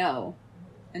 I know.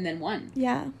 And then won.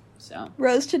 Yeah. So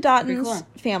Rose to Dotton's cool.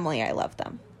 family, I love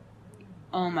them.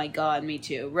 Oh my god, me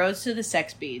too. Rose to the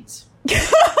sex beads.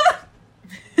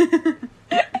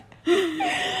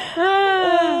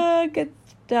 Good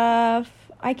stuff.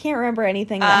 I can't remember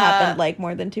anything that happened like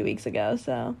more than 2 weeks ago,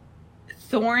 so.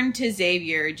 Thorn to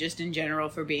Xavier, just in general,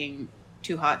 for being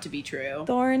too hot to be true.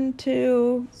 Thorn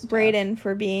to Brayden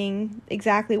for being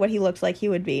exactly what he looks like he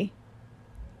would be.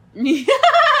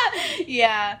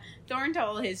 Yeah. Thorn to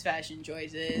all his fashion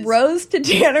choices. Rose to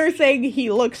Tanner saying he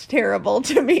looks terrible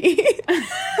to me.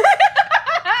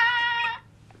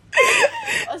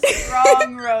 A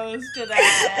strong rose to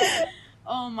that.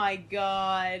 Oh my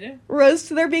god. Rose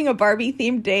to there being a Barbie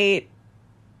themed date.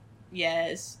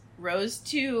 Yes. Rose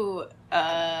to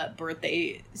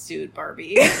birthday suit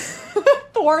Barbie.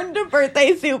 Thorn to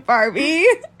birthday suit Barbie.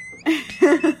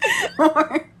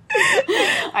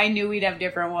 I knew we'd have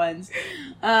different ones.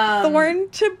 Thorn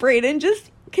to Brayden just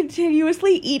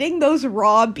continuously eating those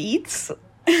raw beets.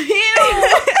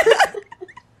 Ew.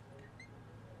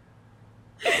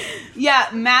 Yeah,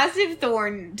 massive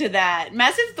thorn to that.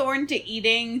 Massive thorn to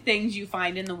eating things you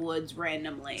find in the woods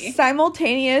randomly.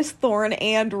 Simultaneous thorn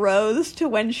and rose to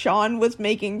when Sean was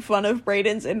making fun of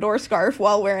Brayden's indoor scarf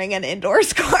while wearing an indoor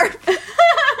scarf.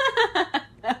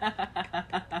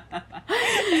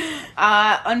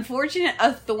 Unfortunate,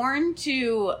 a thorn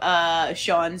to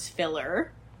Sean's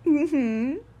filler.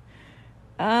 Mm-hmm.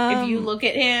 If you look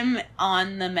at him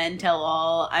on the Men Tell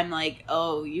All, I'm like,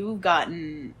 oh, you've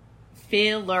gotten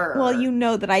filler. Well, you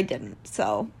know that I didn't,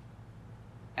 so.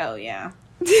 Oh, yeah.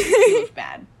 You look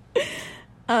bad.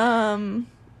 I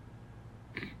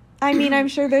mean, I'm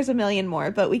sure there's a million more,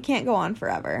 but we can't go on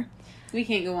forever. We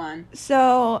can't go on.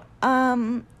 So,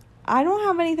 I don't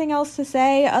have anything else to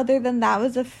say other than that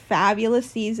was a fabulous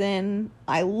season.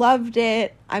 I loved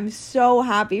it. I'm so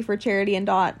happy for Charity and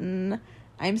Dotton.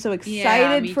 I'm so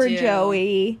excited for too.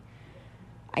 Joey.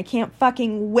 I can't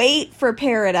fucking wait for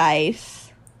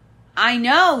Paradise. I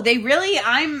know. They really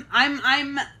I'm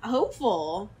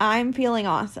hopeful. I'm feeling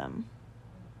awesome.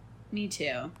 Me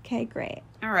too. Okay, great.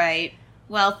 All right.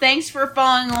 Well, thanks for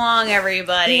following along,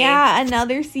 everybody. Yeah,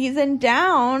 another season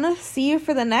down. See you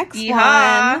for the next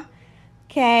Yeehaw. one.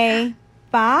 Okay.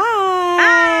 Bye.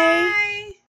 Bye.